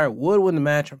McIntyre would win the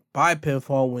match by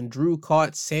pinfall when Drew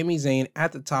caught Sami Zayn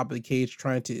at the top of the cage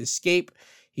trying to escape.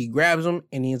 He grabs him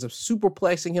and he ends up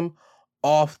superplexing him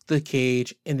off the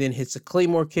cage and then hits a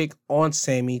Claymore kick on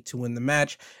Sami to win the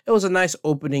match. It was a nice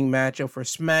opening matchup for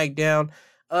SmackDown.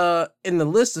 In the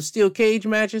list of steel cage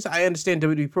matches, I understand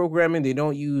WWE programming, they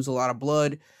don't use a lot of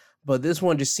blood, but this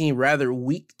one just seemed rather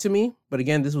weak to me. But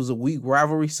again, this was a weak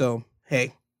rivalry, so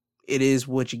hey, it is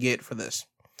what you get for this.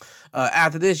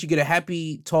 After this, you get a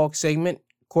happy talk segment.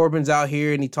 Corbin's out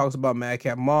here and he talks about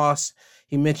Madcap Moss.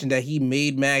 He mentioned that he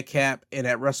made Madcap, and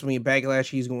at WrestleMania Backlash,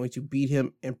 he's going to beat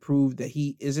him and prove that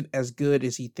he isn't as good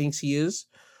as he thinks he is.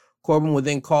 Corbin would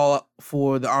then call up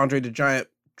for the Andre the Giant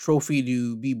trophy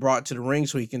to be brought to the ring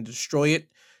so he can destroy it.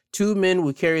 2 men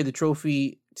would carry the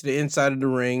trophy to the inside of the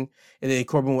ring, and then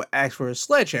Corbin would ask for a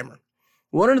sledgehammer.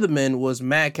 One of the men was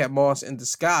Madcap Moss in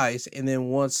disguise, and then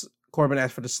once Corbin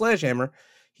asked for the sledgehammer,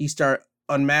 he started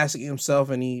unmasking himself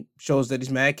and he shows that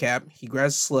he's Madcap. He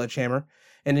grabs a sledgehammer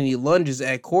and then he lunges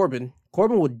at Corbin.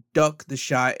 Corbin would duck the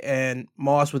shot and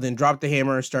Moss would then drop the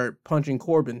hammer and start punching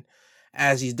Corbin.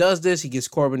 As he does this, he gets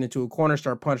Corbin into a corner,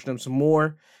 start punching him some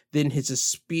more, then hits a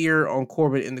spear on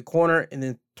Corbin in the corner and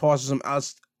then tosses him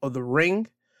out of the ring.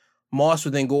 Moss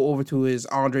would then go over to his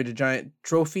Andre the Giant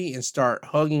trophy and start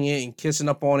hugging it and kissing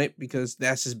up on it because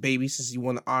that's his baby since he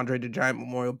won the Andre the Giant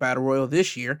Memorial Battle Royal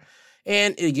this year.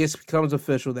 And it becomes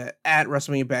official that at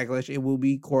WrestleMania Backlash, it will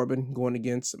be Corbin going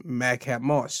against Madcap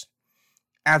Moss.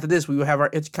 After this, we will have our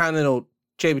Intercontinental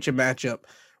Championship matchup.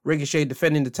 Ricochet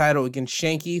defending the title against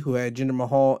Shanky, who had Jinder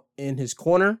Mahal in his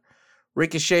corner.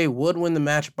 Ricochet would win the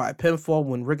match by pinfall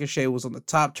when Ricochet was on the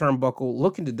top turnbuckle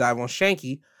looking to dive on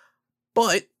Shanky,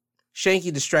 but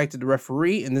Shanky distracted the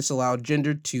referee, and this allowed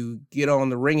Jinder to get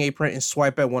on the ring apron and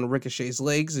swipe at one of Ricochet's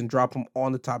legs and drop him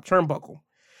on the top turnbuckle.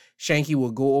 Shanky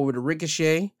will go over to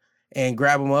Ricochet and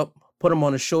grab him up, put him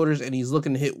on his shoulders, and he's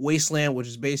looking to hit Wasteland, which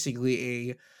is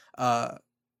basically a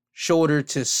shoulder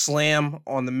to slam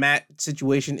on the mat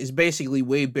situation. Is basically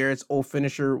Wade Barrett's old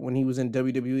finisher when he was in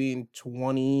WWE in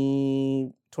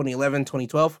 2011,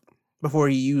 2012, before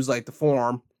he used like the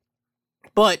forearm.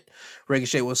 But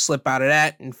Ricochet will slip out of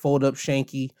that and fold up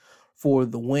Shanky for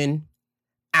the win.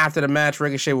 After the match,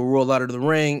 Ricochet will roll out of the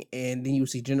ring, and then you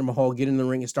see Jinder Mahal get in the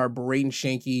ring and start berating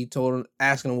Shanky,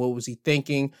 asking him what was he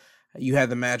thinking. You had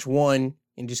the match won,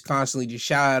 and just constantly just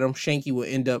shout at him. Shanky will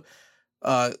end up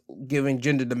giving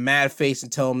Jinder the mad face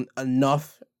and tell him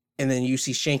enough, and then you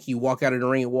see Shanky walk out of the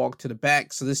ring and walk to the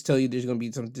back. So this tells you there's going to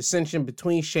be some dissension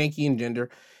between Shanky and Jinder,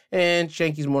 and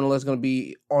Shanky's more or less going to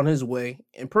be on his way.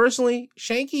 And personally,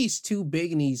 Shanky's too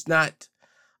big, and he's not...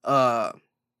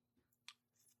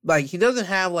 he doesn't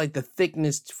have, like, the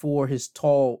thickness for his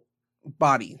tall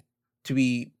body, to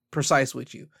be precise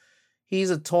with you. He's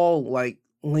a tall, like,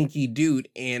 lanky dude,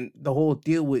 and the whole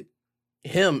deal with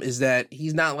him is that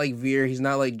he's not like Veer, he's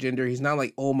not like Jinder, he's not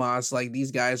like Omos. Like,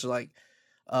 these guys are, like,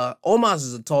 Omos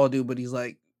is a tall dude, but he's,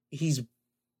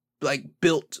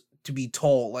 built to be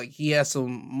tall. Like, he has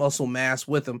some muscle mass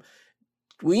with him.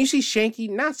 When you see Shanky,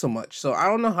 not so much. So I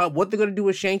don't know what they're going to do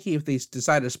with Shanky if they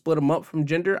decide to split him up from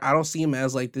Jinder. I don't see him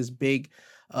as like this big,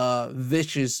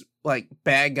 vicious, like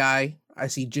bad guy. I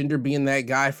see Jinder being that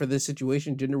guy for this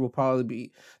situation. Jinder will probably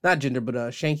be, not Jinder, but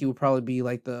Shanky will probably be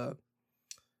like the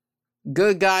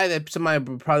good guy that somebody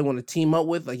would probably want to team up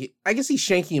with. Like, I can see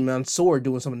Shanky and Mansoor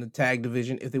doing something in the tag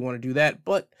division if they want to do that.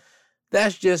 But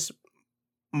that's just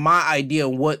my idea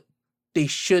of what they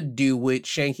should do with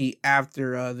Shanky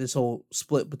after this whole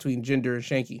split between Jinder and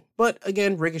Shanky. But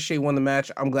again, Ricochet won the match.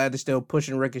 I'm glad they're still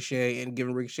pushing Ricochet and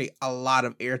giving Ricochet a lot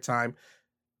of airtime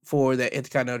for that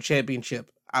Intercontinental Championship.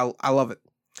 I love it.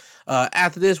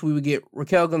 After this, we would get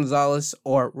Raquel Gonzalez,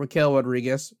 or Raquel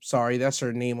Rodriguez. Sorry, that's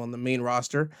her name on the main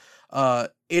roster.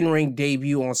 In-ring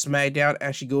debut on SmackDown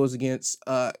as she goes against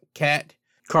Kat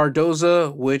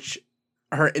Cardoza, which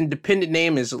her independent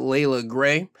name is Layla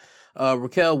Gray.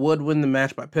 Raquel would win the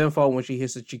match by pinfall when she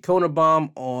hits a Chicona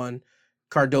bomb on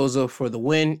Cardoza for the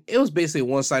win. It was basically a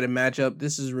one-sided matchup.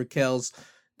 This is Raquel's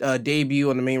debut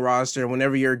on the main roster.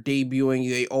 Whenever you're debuting,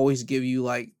 they always give you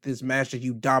like this match that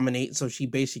you dominate. So she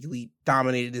basically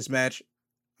dominated this match.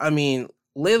 I mean,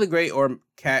 Layla Gray, or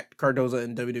Kat Cardoza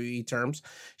in WWE terms,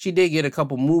 she did get a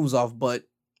couple moves off, but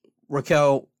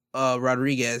Raquel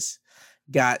Rodriguez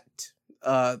got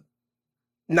 90%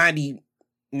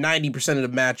 of the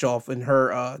match off in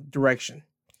her direction.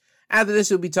 After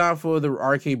this, it'll be time for the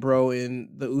RK Bro and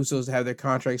the Usos to have their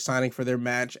contract signing for their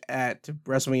match at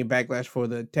WrestleMania Backlash for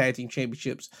the Tag Team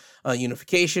Championships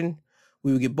unification.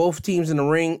 We would get both teams in the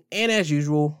ring, and as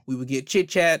usual, we would get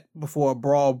chit-chat before a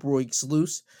brawl breaks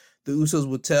loose. The Usos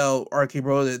would tell RK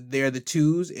Bro that they're the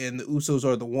twos and the Usos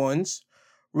are the ones.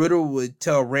 Riddle would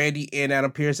tell Randy and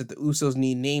Adam Pearce that the Usos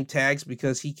need name tags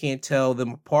because he can't tell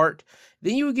them apart.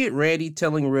 Then you would get Randy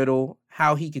telling Riddle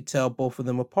how he could tell both of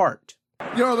them apart.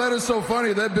 You know, that is so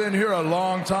funny. They've been here a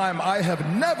long time. I have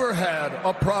never had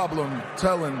a problem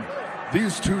telling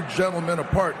these two gentlemen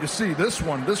apart. You see, this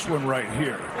one right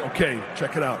here. Okay,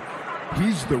 check it out.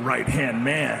 He's the right-hand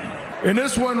man. And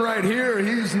this one right here,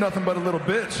 he's nothing but a little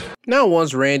bitch. Now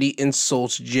once Randy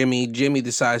insults Jimmy, Jimmy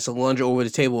decides to lunge over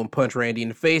the table and punch Randy in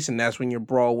the face, and that's when your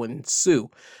brawl would ensue.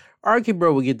 RK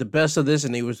Bro would get the best of this,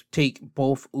 and they would take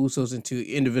both Usos into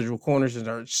individual corners and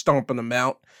start stomping them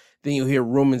out. Then you'll hear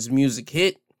Roman's music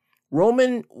hit.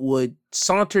 Roman would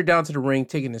saunter down to the ring,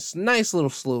 taking this nice little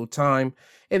slow time,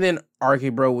 and then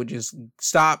RK Bro would just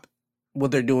stop what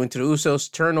they're doing to the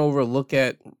Usos, turn over, look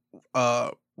at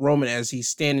Roman as he's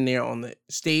standing there on the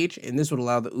stage, and this would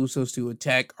allow the Usos to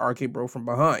attack RK Bro from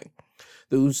behind.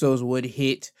 The Usos would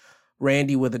hit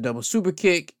Randy with a double super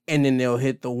kick, and then they'll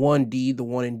hit the 1D, the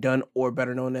one and done, or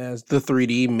better known as the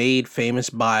 3D, made famous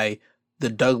by the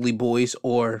Dudley Boys,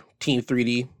 or Team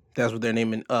 3D. That's what their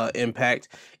name in Impact.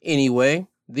 Anyway,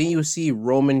 then you'll see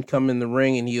Roman come in the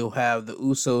ring, and you'll have the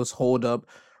Usos hold up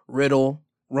Riddle.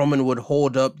 Roman would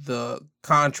hold up the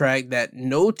contract that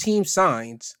no team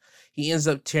signs. He ends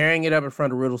up tearing it up in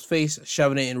front of Riddle's face,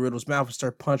 shoving it in Riddle's mouth, and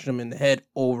start punching him in the head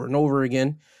over and over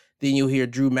again. Then you'll hear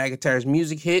Drew McIntyre's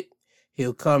music hit.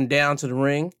 He'll come down to the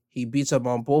ring. He beats up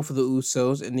on both of the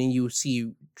Usos, and then you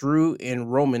see Drew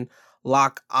and Roman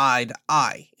lock eye to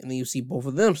eye, and then you see both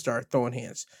of them start throwing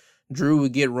hands. Drew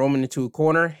would get Roman into a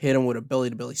corner, hit him with a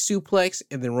belly-to-belly suplex,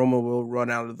 and then Roman will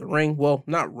run out of the ring. Well,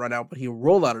 not run out, but he'll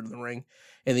roll out of the ring.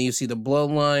 And then you see the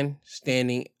Bloodline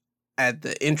standing at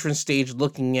the entrance stage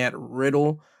looking at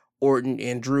Riddle, Orton,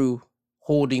 and Drew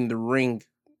holding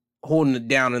it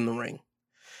down in the ring.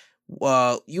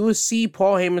 You would see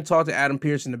Paul Heyman talk to Adam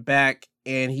Pearce in the back,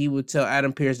 and he would tell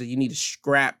Adam Pearce that you need to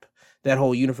scrap that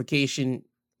whole unification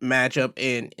matchup,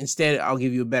 and instead I'll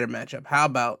give you a better matchup. How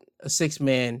about a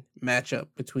 6-man matchup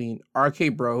between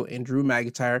RK Bro and Drew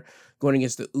McIntyre going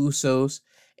against the Usos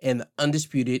and the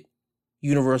undisputed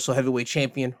Universal Heavyweight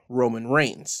Champion Roman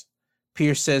Reigns?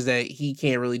 Pearce says that he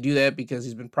can't really do that because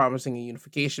he's been promising a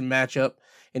unification matchup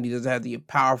and he doesn't have the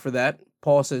power for that.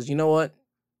 Paul says, you know what?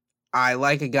 I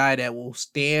like a guy that will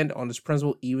stand on this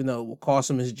principle even though it will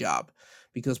cost him his job.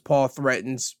 Because Paul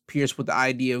threatens Pearce with the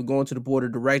idea of going to the board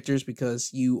of directors because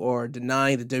you are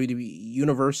denying the WWE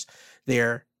Universe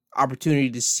their opportunity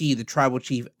to see the Tribal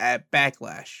Chief at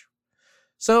Backlash.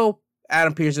 So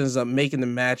Adam Pearce ends up making the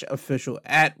match official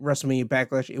at WrestleMania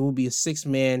Backlash. It will be a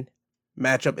 6-man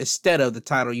matchup instead of the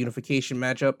title unification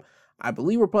matchup. I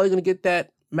believe we're probably going to get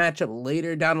that matchup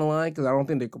later down the line because I don't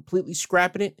think they're completely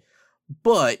scrapping it.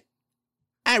 But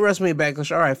at WrestleMania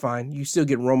Backlash, all right, fine. You still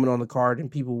get Roman on the card and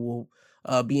people will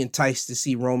be enticed to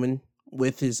see Roman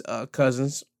with his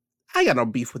cousins. I got no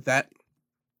beef with that.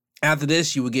 After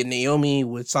this, you would get Naomi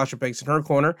with Sasha Banks in her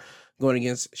corner, going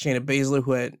against Shayna Baszler,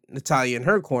 who had Natalya in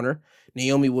her corner.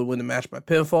 Naomi would win the match by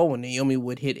pinfall when Naomi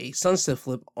would hit a sunset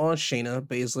flip on Shayna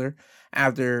Baszler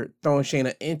after throwing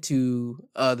Shayna into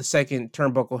the second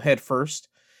turnbuckle head first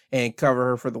and cover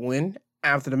her for the win.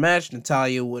 After the match,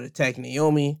 Natalya would attack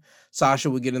Naomi. Sasha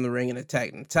would get in the ring and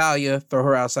attack Natalya, throw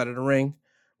her outside of the ring,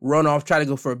 run off, try to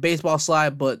go for a baseball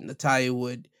slide, but Natalya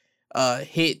would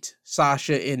hit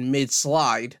Sasha in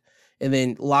mid-slide and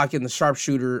then lock in the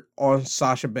sharpshooter on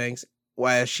Sasha Banks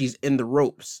while she's in the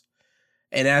ropes.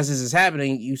 And as this is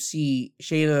happening, you see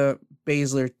Shayna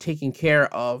Baszler taking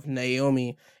care of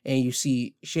Naomi, and you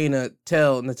see Shayna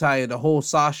tell Natalya to hold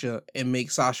Sasha and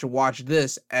make Sasha watch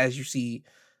this as you see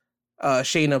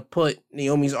Shayna put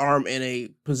Naomi's arm in a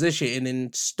position and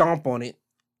then stomp on it.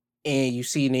 And you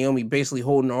see Naomi basically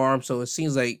holding her arm. So it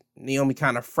seems like Naomi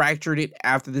kind of fractured it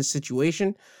after this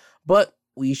situation. But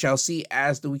we shall see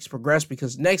as the weeks progress,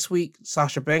 because next week,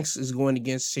 Sasha Banks is going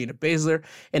against Shayna Baszler.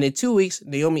 And in 2 weeks,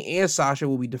 Naomi and Sasha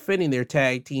will be defending their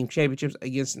tag team championships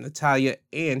against Natalya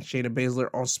and Shayna Baszler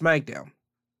on SmackDown.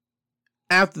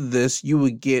 After this, you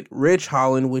would get Ridge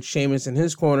Holland with Sheamus in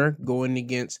his corner going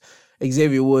against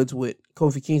Xavier Woods with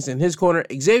Kofi Kingston in his corner.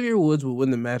 Xavier Woods would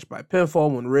win the match by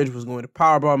pinfall when Ridge was going to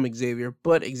powerbomb Xavier,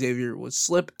 but Xavier would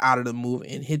slip out of the move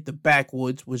and hit the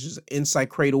backwoods, which is an inside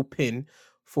cradle pin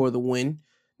for the win.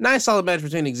 Nice solid match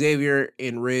between Xavier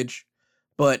and Ridge,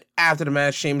 but after the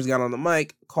match, Sheamus got on the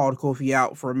mic, called Kofi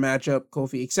out for a matchup.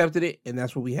 Kofi accepted it, and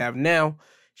that's what we have now.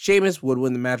 Sheamus would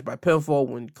win the match by pinfall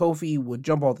when Kofi would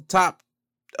jump off the top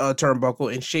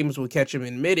turnbuckle, and Sheamus would catch him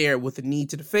in midair with a knee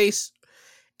to the face,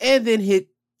 and then hit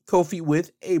Kofi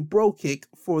with a bro kick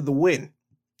for the win.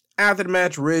 After the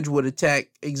match, Ridge would attack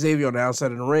Xavier on the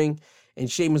outside of the ring, and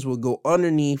Sheamus would go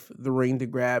underneath the ring to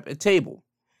grab a table.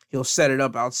 He'll set it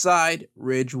up outside.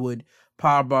 Ridge would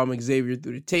powerbomb Xavier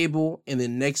through the table, and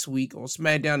then next week on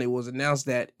SmackDown, it was announced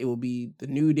that it will be the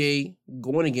New Day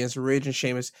going against Ridge and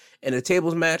Sheamus in a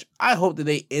tables match. I hope that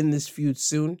they end this feud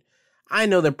soon. I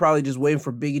know they're probably just waiting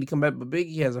for Biggie to come back, but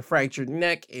Biggie has a fractured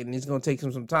neck, and it's going to take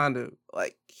him some time to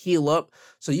heal up.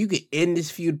 So you could end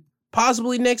this feud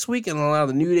possibly next week and allow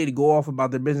the New Day to go off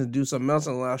about their business and do something else,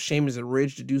 and allow Sheamus and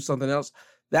Ridge to do something else.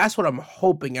 That's what I'm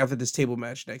hoping after this table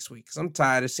match next week, because I'm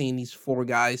tired of seeing these four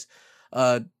guys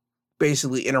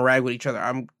basically interact with each other.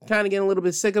 I'm kind of getting a little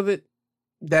bit sick of it.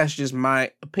 That's just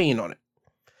my opinion on it.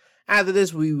 After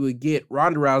this, we would get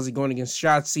Ronda Rousey going against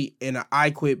Shotzi in an I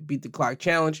Quit Beat the Clock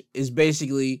challenge. It's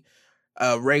basically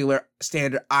a regular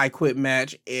standard I Quit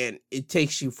match, and it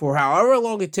takes you for however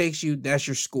long it takes you, that's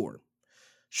your score.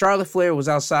 Charlotte Flair was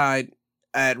outside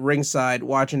at ringside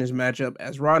watching this matchup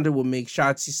as Ronda would make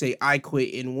Shotzi say I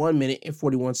quit in 1 minute and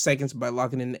 41 seconds by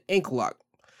locking in the ankle lock.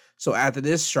 So after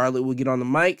this, Charlotte would get on the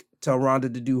mic, tell Ronda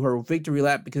to do her victory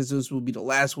lap because this will be the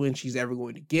last win she's ever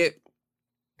going to get.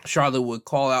 Charlotte would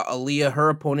call out Aaliyah, her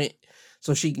opponent,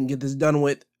 so she can get this done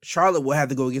with. Charlotte will have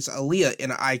to go against Aaliyah in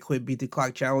an I Quit Beat the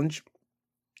Clock challenge.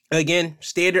 Again,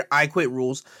 standard I Quit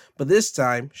rules, but this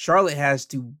time, Charlotte has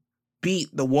to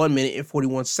beat the 1 minute and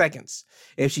 41 seconds.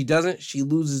 If she doesn't, she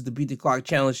loses the Beat the Clock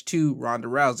challenge to Ronda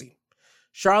Rousey.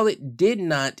 Charlotte did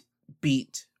not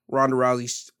beat Ronda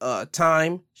Rousey's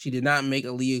time. She did not make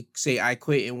Aaliyah say I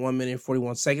quit in 1 minute and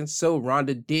 41 seconds, so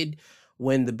Ronda did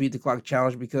win the Beat the Clock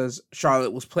challenge because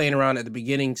Charlotte was playing around at the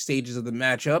beginning stages of the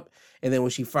matchup, and then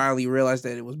when she finally realized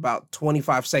that it was about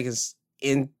 25 seconds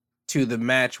into the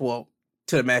match, well,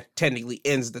 to the match technically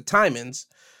ends, the time ends,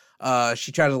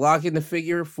 she tries to lock in the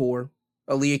figure 4.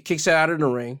 Aaliyah kicks her out of the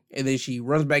ring, and then she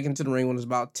runs back into the ring when there's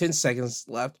about 10 seconds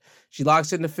left. She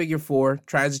locks in the figure 4,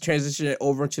 tries to transition it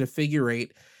over into the figure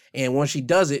 8, and once she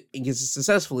does it and gets it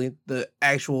successfully, the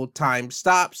actual time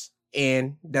stops,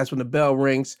 and that's when the bell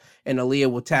rings, and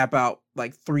Aaliyah will tap out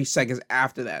like 3 seconds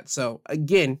after that. So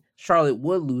again, Charlotte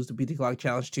would lose the Beat the Clock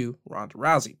challenge to Ronda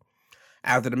Rousey.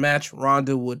 After the match,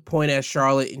 Ronda would point at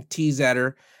Charlotte and tease at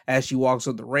her as she walks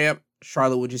up the ramp.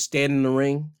 Charlotte would just stand in the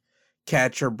ring,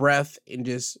 catch her breath, and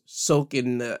just soak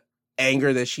in the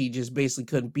anger that she just basically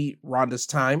couldn't beat Ronda's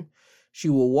time. She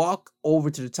will walk over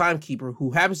to the timekeeper,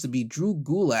 who happens to be Drew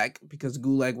Gulak, because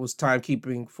Gulak was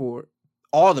timekeeping for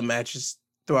all the matches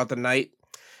throughout the night,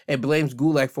 and blames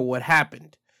Gulak for what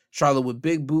happened. Charlotte would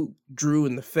big boot Drew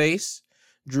in the face.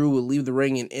 Drew would leave the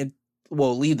ring and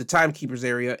leave the timekeeper's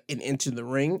area and into the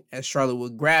ring, as Charlotte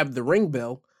would grab the ring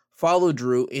bell, follow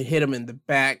Drew, and hit him in the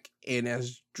back. And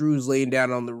as Drew's laying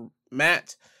down on the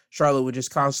mat, Charlotte would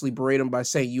just constantly berate him by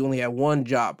saying, "You only have one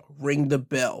job, ring the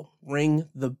bell, ring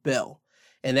the bell."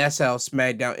 And that's how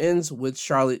SmackDown ends, with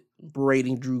Charlotte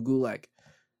berating Drew Gulak.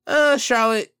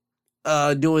 Charlotte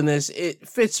doing this, it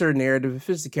fits her narrative, it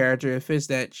fits the character, it fits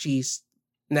that she's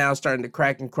now starting to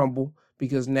crack and crumble,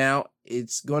 because now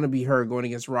it's going to be her going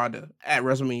against Ronda at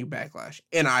WrestleMania Backlash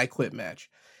in an I Quit match.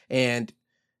 And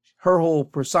her whole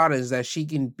persona is that she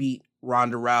can beat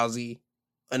Ronda Rousey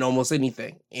in almost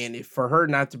anything. And if for her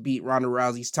not to beat Ronda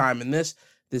Rousey's time in this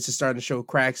is starting to show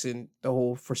cracks in the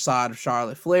whole facade of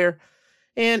Charlotte Flair.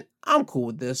 And I'm cool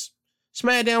with this.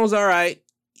 SmackDown was all right.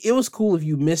 It was cool if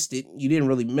you missed it. You didn't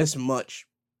really miss much.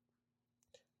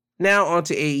 Now on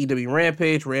to AEW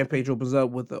Rampage. Rampage opens up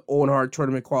with the Owen Hart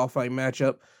tournament qualifying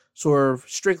matchup. Swerve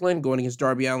Strickland going against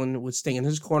Darby Allin with Sting in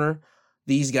his corner.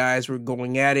 These guys were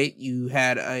going at it. You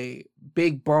had a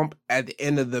big bump at the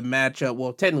end of the matchup.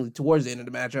 Well, technically towards the end of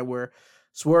the matchup, where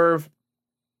Swerve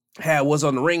was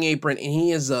on the ring apron, and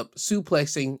he ends up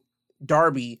suplexing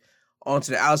Darby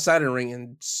onto the outside of the ring,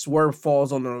 and Swerve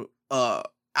falls on the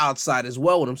outside as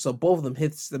well with him. So both of them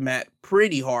hits the mat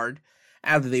pretty hard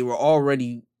after they were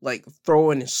already like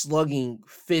throwing and slugging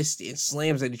fists and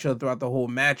slams at each other throughout the whole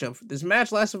matchup. This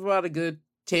match lasted for about a good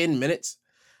 10 minutes,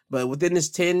 but within this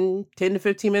 10 to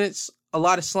 15 minutes, a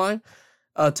lot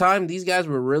of time, these guys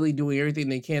were really doing everything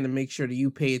they can to make sure that you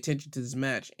pay attention to this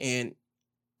match, and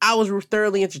I was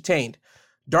thoroughly entertained.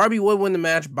 Darby would win the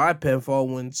match by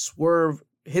pinfall when Swerve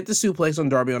hit the suplex on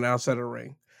Darby on the outside of the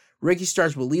ring. Ricky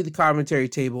Starks would leave the commentary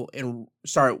table and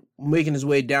start making his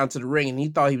way down to the ring, and he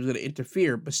thought he was going to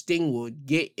interfere, but Sting would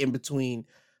get in between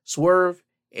Swerve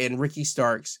and Ricky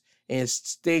Starks, and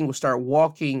Sting would start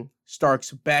walking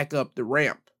Starks back up the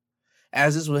ramp.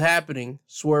 As this was happening,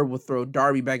 Swerve would throw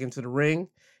Darby back into the ring,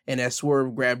 and as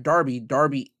Swerve grabbed Darby,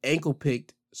 Darby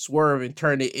ankle-picked Swerve and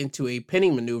turned it into a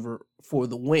pinning maneuver for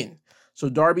the win. So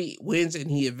Darby wins,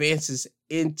 and he advances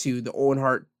into the Owen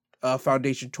Hart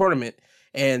Foundation tournament.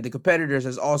 And the competitors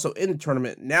that's also in the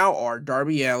tournament now are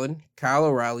Darby Allin, Kyle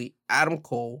O'Reilly, Adam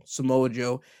Cole, Samoa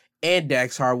Joe, and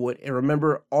Dax Harwood. And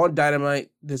remember, on Dynamite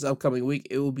this upcoming week,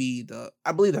 it will be the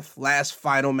last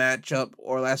final matchup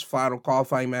or last final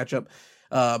qualifying matchup.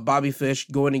 Bobby Fish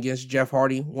going against Jeff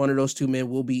Hardy. One of those two men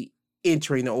will be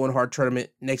entering the Owen Hart tournament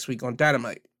next week on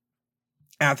Dynamite.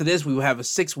 After this, we will have a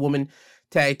 6-woman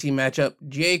tag team matchup.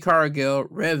 Jade Cargill,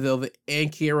 Red Velvet,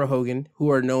 and Kiera Hogan,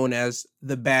 who are known as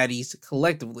the Baddies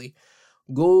collectively,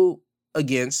 go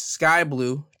against Sky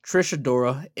Blue, Trish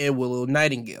Adora, and Willow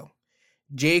Nightingale.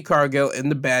 Jade Cargill and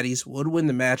the Baddies would win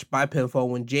the match by pinfall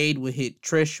when Jade would hit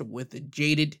Trish with the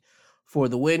Jaded for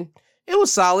the win. It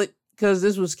was solid because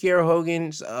this was Kiera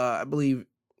Hogan's, this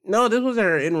wasn't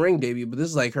her in-ring debut, but this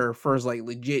is like her first like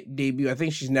legit debut. I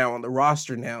think she's now on the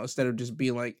roster now instead of just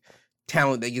being like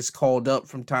talent that gets called up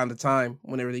from time to time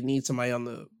whenever they need somebody on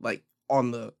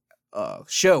the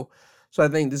show. So I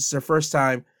think this is her first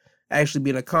time actually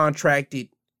being a contracted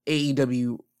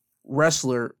AEW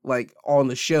wrestler like on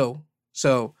the show.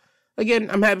 So again,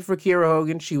 I'm happy for Kiera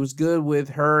Hogan. She was good with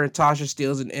her and Tasha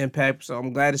Steelz and Impact, so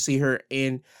I'm glad to see her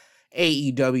in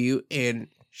AEW, and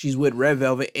she's with Red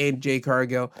Velvet and Jade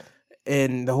Cargill.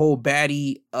 And the whole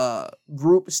baddie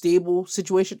group stable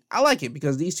situation, I like it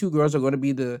because these two girls are going to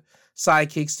be the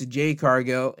sidekicks to Jade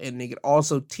Cargill, and they could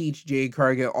also teach Jade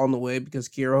Cargill on the way because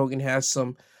Kiera Hogan has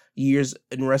some years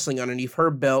in wrestling underneath her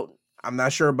belt. I'm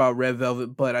not sure about Red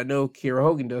Velvet, but I know Kiera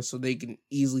Hogan does, so they can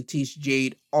easily teach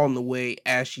Jade on the way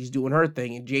as she's doing her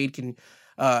thing, and Jade can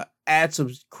add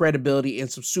some credibility and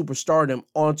some superstardom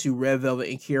onto Red Velvet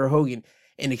and Kiera Hogan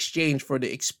in exchange for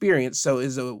the experience. So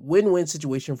it's a win-win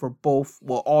situation for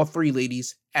all three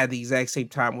ladies at the exact same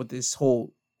time with this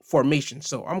whole formation.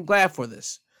 So I'm glad for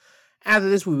this. After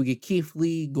this, we will get Keith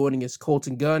Lee going against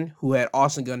Colton Gunn, who had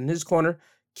Austin Gunn in his corner.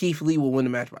 Keith Lee will win the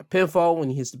match by pinfall when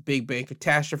he hits the Big Bang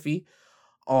Catastrophe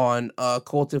on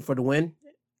Colton for the win.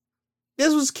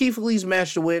 This was Keith Lee's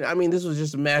match to win. I mean, this was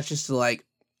just a match just to like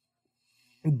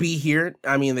be here.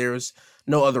 I mean, there was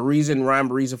no other reason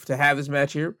to have this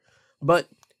match here. But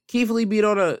Keith Lee being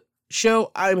on a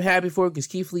show, I'm happy for it because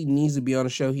Keith Lee needs to be on a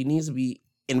show. He needs to be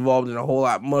involved in a whole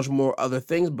lot, much more other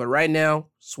things. But right now,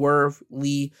 Swerve,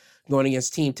 Lee going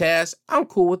against Team Taz, I'm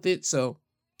cool with it. So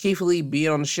Keith Lee being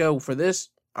on the show for this,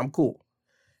 I'm cool.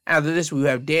 After this, we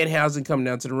have Danhausen coming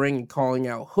down to the ring and calling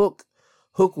out Hook.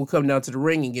 Hook will come down to the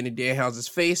ring and get in Danhausen's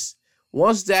face.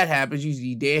 Once that happens, you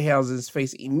see Danhausen's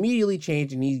face immediately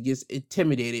change and he gets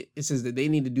intimidated. It says that they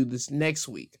need to do this next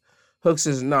week. Hook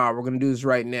says, nah, we're going to do this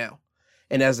right now.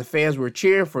 And as the fans were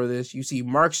cheering for this, you see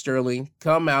Mark Sterling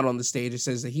come out on the stage and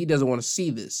says that he doesn't want to see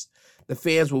this. The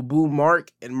fans will boo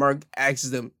Mark, and Mark asks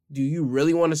them, do you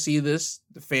really want to see this?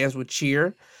 The fans would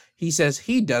cheer. He says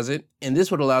he doesn't, and this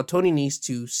would allow Tony Nese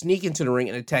to sneak into the ring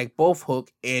and attack both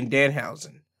Hook and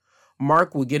Danhausen.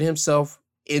 Mark would get himself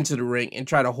into the ring and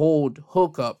try to hold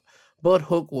Hook up, but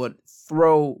Hook would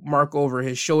throw Mark over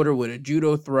his shoulder with a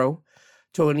judo throw.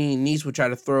 Tony Nese would try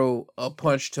to throw a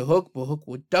punch to Hook, but Hook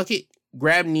would duck it,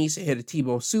 grab Nese and hit a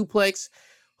T-bone suplex.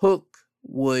 Hook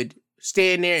would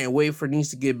stand there and wait for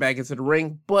Nese to get back into the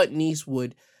ring, but Nese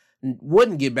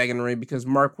wouldn't get back in the ring because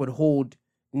Mark would hold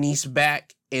Nese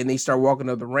back, and they start walking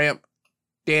up the ramp.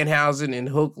 Danhausen and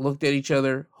Hook looked at each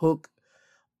other. Hook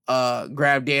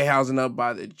grabbed Danhausen up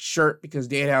by the shirt because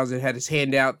Danhausen had his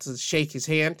hand out to shake his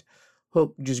hand.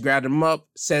 Hook just grabbed him up,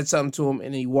 said something to him,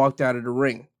 and he walked out of the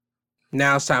ring.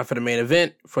 Now it's time for the main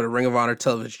event for the Ring of Honor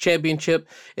Television Championship.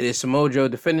 It is Samoa Joe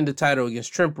defending the title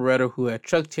against Trent Barreta, who had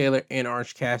Chuck Taylor and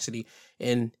Orange Cassidy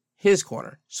in his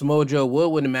corner. Samoa Joe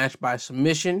will win the match by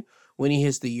submission when he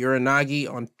hits the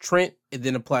Uranagi on Trent and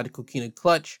then apply the Coquina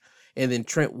clutch, and then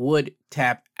Trent would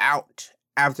tap out.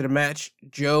 After the match,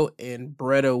 Joe and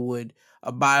Beretta would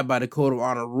abide by the Code of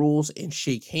Honor rules and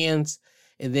shake hands,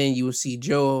 and then you will see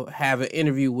Joe have an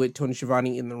interview with Tony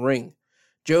Schiavone in the ring.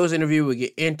 Joe's interview would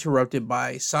get interrupted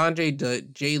by Sanjay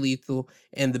Dutt, Jay Lethal,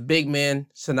 and the big man,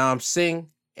 Sanam Singh,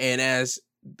 and as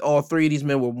all three of these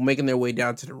men were making their way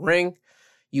down to the ring,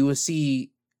 you will see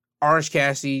Orange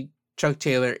Cassidy, Chuck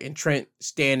Taylor, and Trent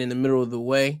stand in the middle of the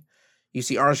way. You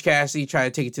see Orange Cassidy try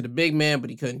to take it to the big man, but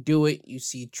he couldn't do it. You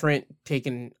see Trent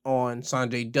taking on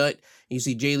Sanjay Dutt. You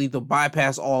see Jay Lethal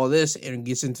bypass all of this and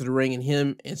gets into the ring, and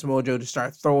him and Samoa Joe to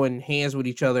start throwing hands with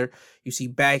each other. You see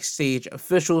backstage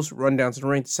officials run down to the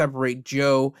ring to separate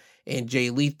Joe and Jay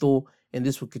Lethal, and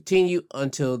this will continue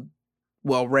until,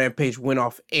 well, Rampage went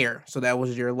off air. So that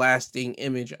was your lasting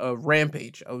image of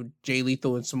Rampage, of Jay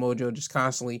Lethal and Samoa Joe just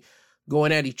constantly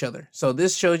going at each other. So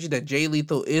this shows you that Jay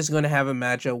Lethal is going to have a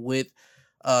matchup with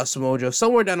Samoa Joe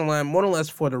somewhere down the line, more or less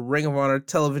for the Ring of Honor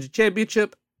Television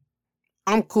Championship.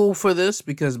 I'm cool for this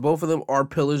because both of them are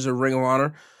pillars of Ring of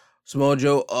Honor. Samoa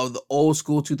Joe of the old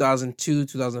school 2002,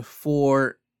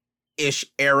 2004-ish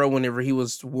era, whenever he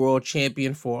was world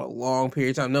champion for a long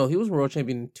period of time. No, he was world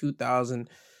champion in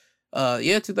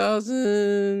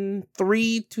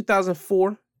 2003,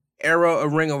 2004 era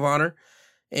of Ring of Honor.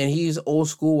 And he's old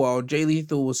school, while Jay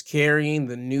Lethal was carrying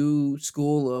the new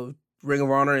school of Ring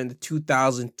of Honor in the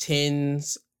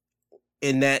 2010s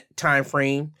in that time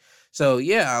frame. So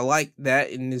yeah, I like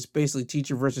that, and it's basically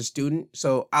teacher versus student.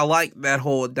 So I like that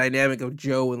whole dynamic of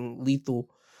Joe and Lethal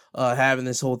having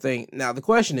this whole thing. Now the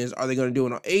question is, are they going to do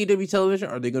it on AEW television?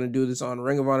 Are they going to do this on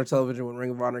Ring of Honor television when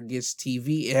Ring of Honor gets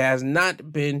TV? It has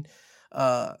not been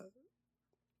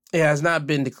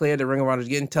declared that Ring of Honor is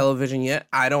getting television yet.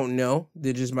 I don't know.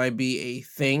 There just might be a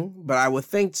thing. But I would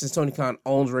think since Tony Khan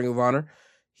owns Ring of Honor,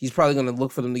 he's probably going to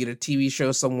look for them to get a TV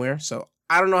show somewhere. So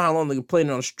I don't know how long they're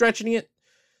planning on stretching it.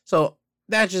 So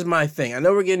that's just my thing. I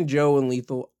know we're getting Joe and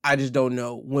Lethal. I just don't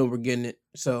know when we're getting it.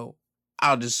 So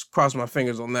I'll just cross my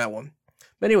fingers on that one.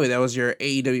 But anyway, that was your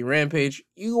AEW Rampage.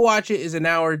 You can watch it. It's an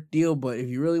hour deal. But if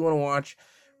you really want to watch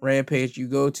Rampage, you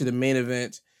go to the main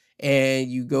event and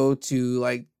you go to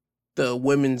like the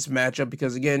women's matchup,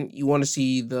 because again, you want to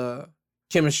see the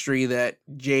chemistry that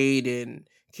Jade and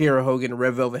Kiera Hogan and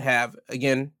Red Velvet have.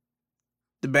 Again,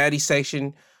 the baddie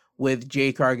section with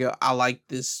Jade Cargill, I like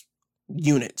this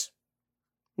unit.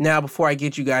 Now, before I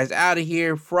get you guys out of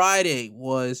here, Friday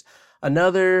was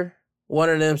another one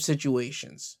of them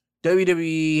situations.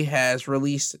 WWE has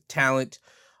released talent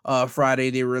Friday.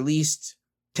 They released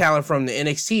talent from the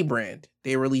NXT brand.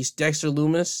 They released Dexter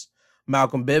Lumis,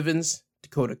 Malcolm Bivens,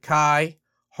 Dakota Kai,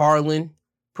 Harlan,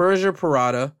 Persia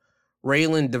Pirotta,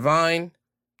 Raylan Divine,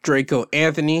 Draco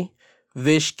Anthony,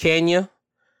 Vish Kenya,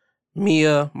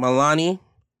 Mia Malani,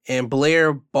 and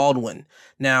Blair Baldwin.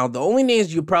 Now, the only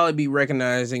names you'll probably be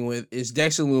recognizing with is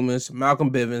Dexter Lumis,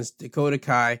 Malcolm Bivens, Dakota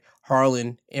Kai,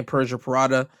 Harlan, and Persia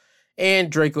Pirotta,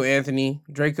 and Draco Anthony.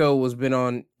 Draco has been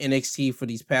on NXT for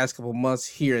these past couple months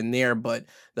here and there, but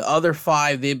the other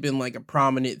five, they've been like a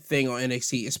prominent thing on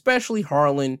NXT, especially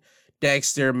Harlan,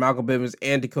 Dexter, Malcolm Bivens,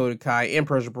 and Dakota Kai, and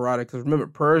Persia Pirotta. Because remember,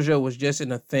 Persia was just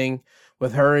in a thing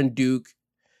with her and Duke,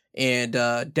 and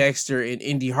Dexter and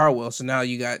Indy Hartwell. So now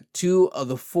you got two of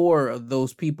the four of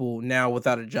those people now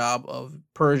without a job, of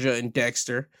Persia and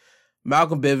Dexter.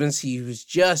 Malcolm Bivens, he was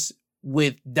just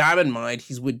with Diamond Mine.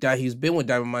 He's been with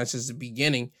Diamond Mine since the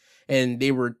beginning, and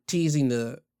they were teasing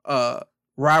the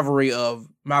rivalry of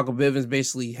Malcolm Bivens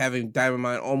basically having Diamond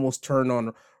Mine almost turn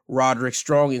on Roderick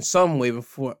Strong in some way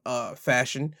before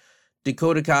fashion.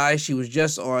 Dakota Kai, she was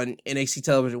just on NXT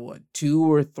television,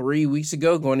 2 or 3 weeks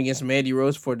ago, going against Mandy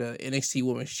Rose for the NXT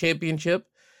Women's Championship.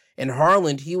 And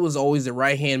Harlan, he was always the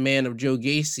right-hand man of Joe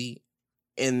Gacy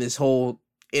in this whole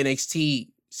NXT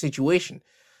situation.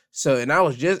 So, and I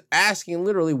was just asking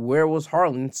literally, where was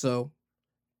Harlan? So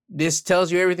this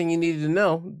tells you everything you needed to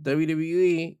know.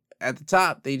 WWE at the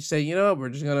top, they said, you know, we're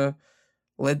just going to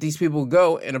let these people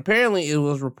go. And apparently it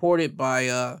was reported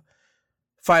by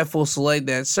Fightful Select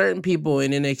that certain people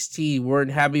in NXT weren't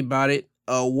happy about it.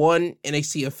 One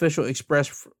NXT official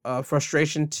expressed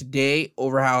frustration today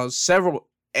over how several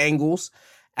angles,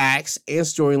 acts, and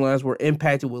storylines were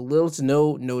impacted with little to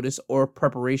no notice or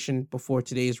preparation before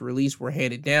today's release were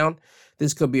handed down.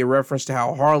 This could be a reference to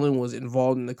how Harlan was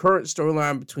involved in the current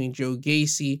storyline between Joe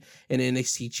Gacy and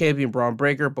NXT champion Braun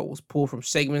Breaker, but was pulled from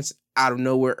segments out of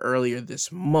nowhere earlier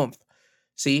this month.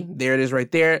 See, there it is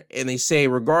right there. And they say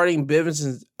regarding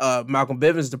Malcolm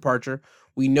Bivens' departure,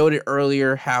 We noted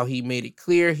earlier how he made it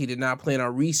clear he did not plan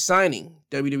on re-signing.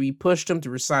 WWE pushed him to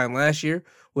resign last year,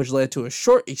 which led to a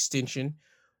short extension.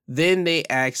 Then they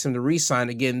asked him to re-sign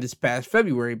again this past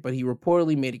February, but he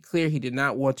reportedly made it clear he did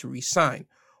not want to re-sign.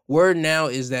 Word now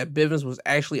is that Bivens was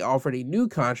actually offered a new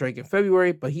contract in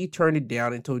February, but he turned it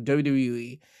down and told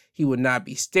WWE he would not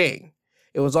be staying.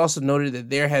 It was also noted that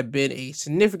there had been a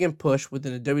significant push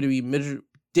within the WWE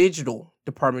digital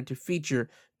department to feature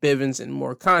Bivens in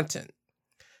more content.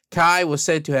 Kai was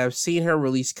said to have seen her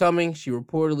release coming. She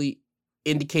reportedly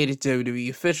indicated to WWE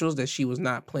officials that she was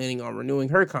not planning on renewing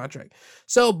her contract.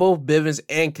 So both Bivens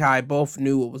and Kai both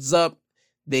knew what was up.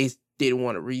 They didn't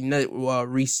want to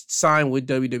re-sign with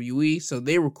WWE, so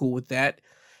they were cool with that.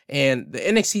 And the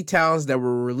NXT talents that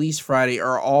were released Friday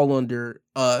are all under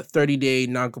 30-day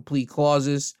non-complete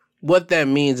clauses. What that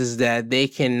means is that they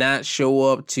cannot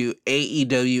show up to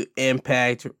AEW,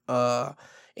 Impact,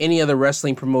 any other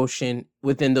wrestling promotion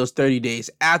within those 30 days.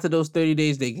 After those 30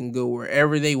 days, they can go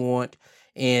wherever they want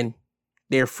and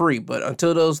they're free. But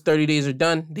until those 30 days are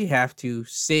done, they have to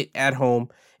sit at home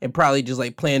and probably just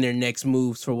like plan their next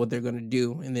moves for what they're going to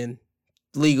do. And then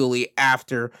legally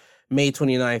after May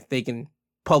 29th, they can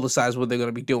publicize what they're going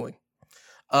to be doing.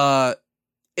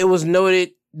 It was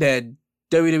noted that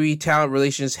WWE Talent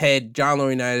Relations head John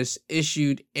Laurinaitis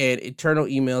issued an internal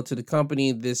email to the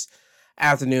company this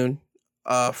afternoon,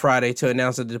 Friday, to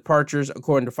announce the departures.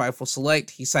 According to Fightful Select,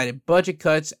 he cited budget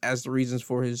cuts as the reasons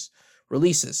for his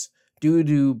releases. Due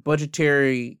to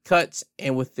budgetary cuts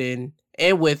and with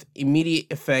immediate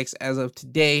effects as of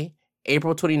today,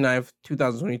 April 29th,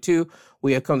 2022,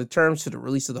 we have come to terms to the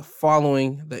release of the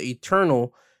following. The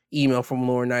eternal email from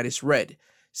Laurinaitis read.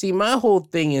 See, my whole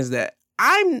thing is that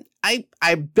I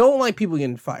don't like people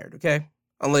getting fired, okay?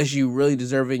 Unless you really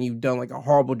deserve it and you've done like a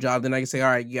horrible job, then I can say, all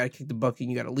right, you got to kick the bucket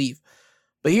and you got to leave.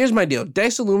 But here's my deal.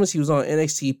 Dexter Lumis, he was on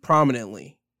NXT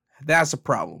prominently. That's a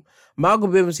problem.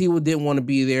 Malcolm Bivens, he didn't want to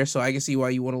be there, so I can see why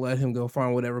you want to let him go,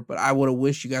 fine, whatever. But I would have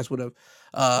wished you guys would have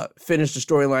finished the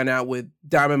storyline out with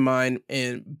Diamond Mine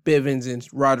and Bivens and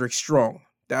Roderick Strong.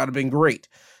 That would have been great.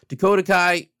 Dakota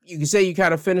Kai, you can say you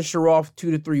kind of finished her off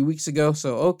 2 to 3 weeks ago,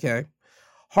 so okay.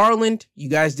 Harland, you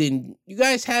guys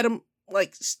had him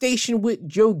like stationed with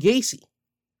Joe Gacy.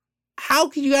 How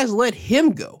could you guys let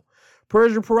him go?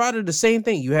 Persia Pirotta, the same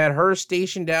thing. You had her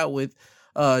stationed out with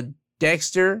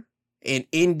Dexter and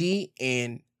Indy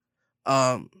and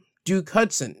Duke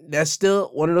Hudson. That's still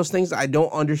one of those things I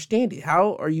don't understand it.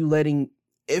 How are you letting,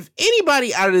 if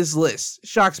anybody out of this list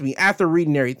shocks me after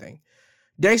reading everything,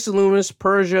 Dexter Lumis,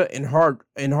 Persia, and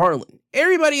Harland.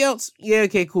 Everybody else, yeah,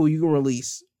 okay, cool, you can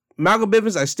release. Malcolm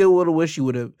Bivens, I still would have wished you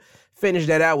would have finished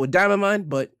that out with Diamond Mine,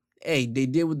 but hey, they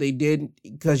did what they did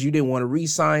because you didn't want to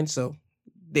re-sign, so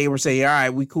they were saying, all right,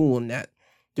 we cool on that.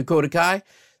 Dakota Kai,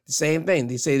 the same thing.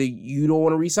 They say that you don't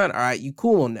want to re-sign, all right, you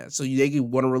cool on that. So they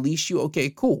want to release you, okay,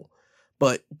 cool.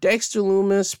 But Dexter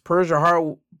Lumis,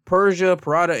 Persia,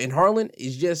 Pirotta, and Harland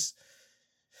is just,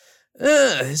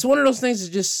 it's one of those things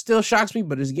that just still shocks me,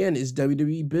 but again, it's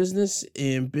WWE business,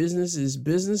 and business is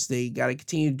business. They got to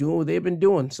continue doing what they've been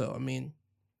doing. So, I mean,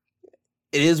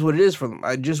 it is what it is for them.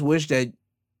 I just wish that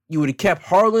you would have kept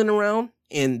Harland around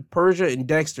and Persia and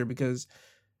Dexter, because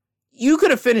you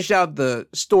could have finished out the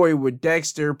story with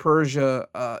Dexter,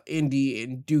 Persia, Indy,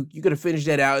 and Duke. You could have finished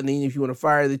that out, and then if you want to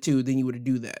fire the two, then you would have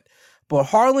do that. But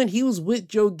Harland, he was with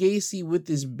Joe Gacy with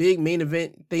this big main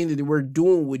event thing that they were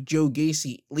doing with Joe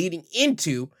Gacy leading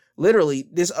into literally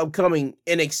this upcoming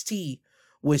NXT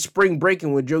with Spring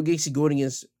Breaking with Joe Gacy going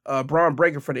against Braun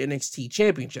Breaker for the NXT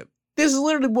Championship. This is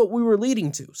literally what we were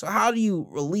leading to. So how do you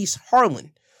release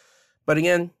Harland? But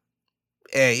again,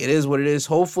 hey, it is what it is.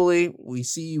 Hopefully we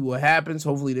see what happens.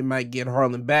 Hopefully they might get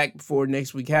Harland back before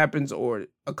next week happens or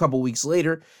a couple weeks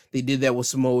later. They did that with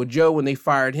Samoa Joe when they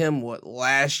fired him,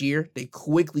 last year. They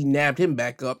quickly nabbed him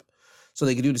back up so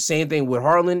they could do the same thing with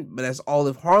Harland, but that's all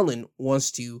if Harland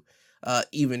wants to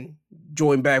even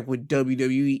join back with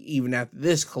WWE even after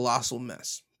this colossal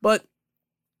mess. But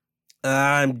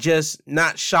I'm just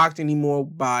not shocked anymore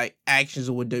by actions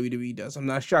of what WWE does. I'm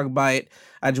not shocked by it.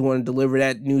 I just want to deliver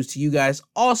that news to you guys.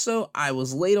 Also, I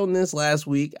was late on this last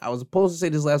week. I was supposed to say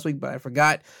this last week, but I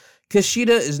forgot. Kushida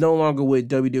is no longer with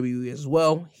WWE as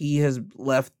well. He has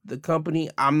left the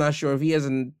company. I'm not sure if he has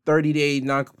a 30-day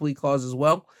non-complete clause as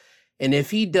well. And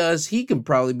if he does, he can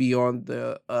probably be on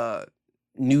the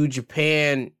New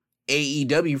Japan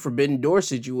AEW Forbidden Door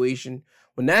situation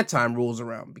when that time rolls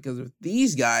around. Because if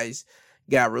these guys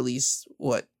got released,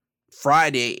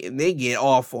 Friday, and they get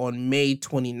off on May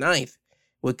 29th,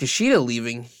 with Kushida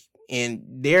leaving, and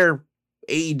their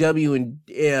AEW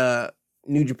and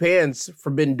New Japan's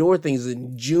Forbidden Door things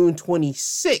in June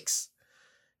 26th.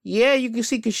 Yeah, you can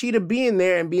see Kushida being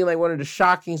there and being like one of the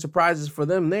shocking surprises for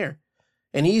them there.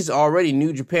 And he's already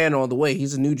New Japan all the way.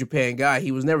 He's a New Japan guy.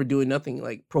 He was never doing nothing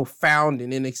like profound in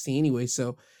NXT anyway.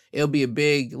 So it'll be a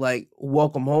big like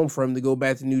welcome home for him to go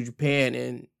back to New Japan.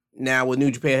 And now with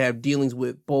New Japan have dealings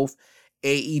with both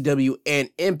AEW and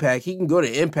Impact, he can go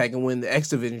to Impact and win the X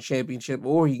Division Championship,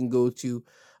 or he can go to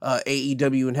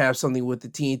AEW and have something with the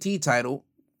TNT title.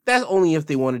 That's only if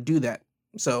they want to do that.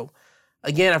 So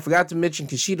again, I forgot to mention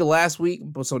Kushida last week,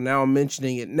 but so now I'm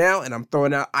mentioning it now, and I'm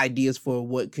throwing out ideas for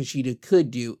what Kushida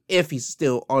could do if he's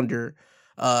still under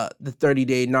the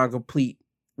 30-day non-complete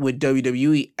with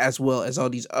WWE, as well as all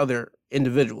these other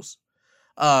individuals.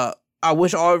 I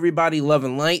wish everybody love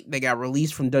and light. They got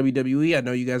released from WWE. I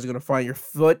know you guys are going to find your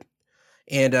foot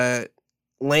and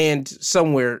land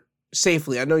somewhere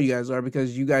safely. I know you guys are,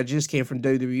 because you guys just came from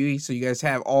WWE, so you guys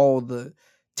have all the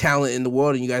talent in the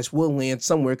world, and you guys will land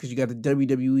somewhere because you got the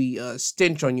WWE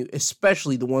stench on you,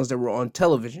 especially the ones that were on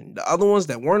television. The other ones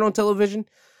that weren't on television,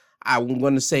 I'm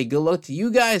going to say good luck to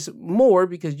you guys more,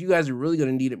 because you guys are really going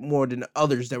to need it more than the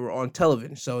others that were on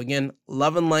television. So again,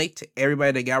 love and light to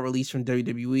everybody that got released from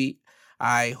WWE.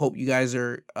 I hope you guys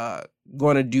are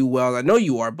going to do well. I know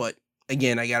you are, but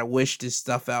again, I got to wish this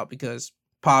stuff out, because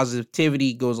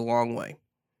positivity goes a long way.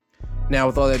 Now,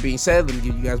 with all that being said, let me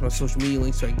give you guys my social media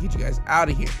links so I can get you guys out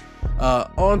of here.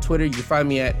 On Twitter, you can find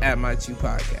me at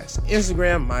My2Podcast.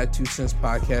 Instagram,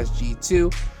 My2CentsPodcast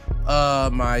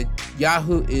G2. My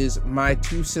Yahoo is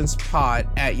My2CentsPod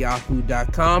at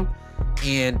yahoo.com.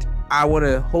 And I want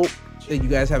to hope that you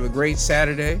guys have a great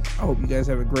Saturday. I hope you guys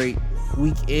have a great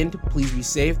weekend. Please be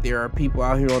safe. There are people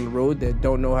out here on the road that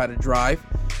don't know how to drive,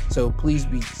 so please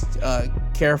be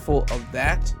careful of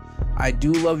that. I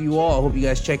do love you all. I hope you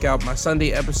guys check out my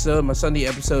Sunday episode. My Sunday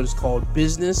episode is called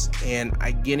Business, and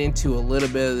I get into a little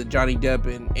bit of the Johnny Depp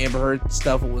and Amber Heard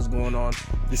stuff, what was going on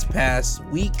this past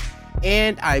week.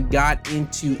 And I got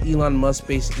into Elon Musk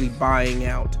basically buying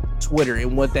out Twitter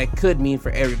and what that could mean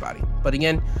for everybody. But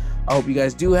again, I hope you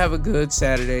guys do have a good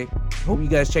Saturday. Hope you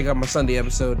guys check out my Sunday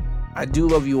episode. I do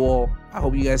love you all. I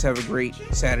hope you guys have a great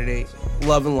Saturday.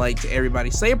 Love and light to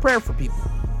everybody. Say a prayer for people.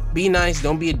 Be nice.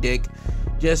 Don't be a dick.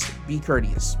 Just be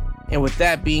courteous. And with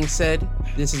that being said,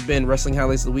 this has been Wrestling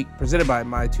Highlights of the Week, presented by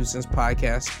My 2 Cents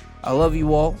Podcast. I love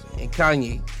you all. And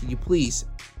Kanye, can you please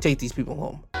take these people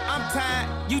home? I'm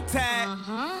tired. You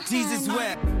tired. Jesus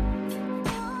wept.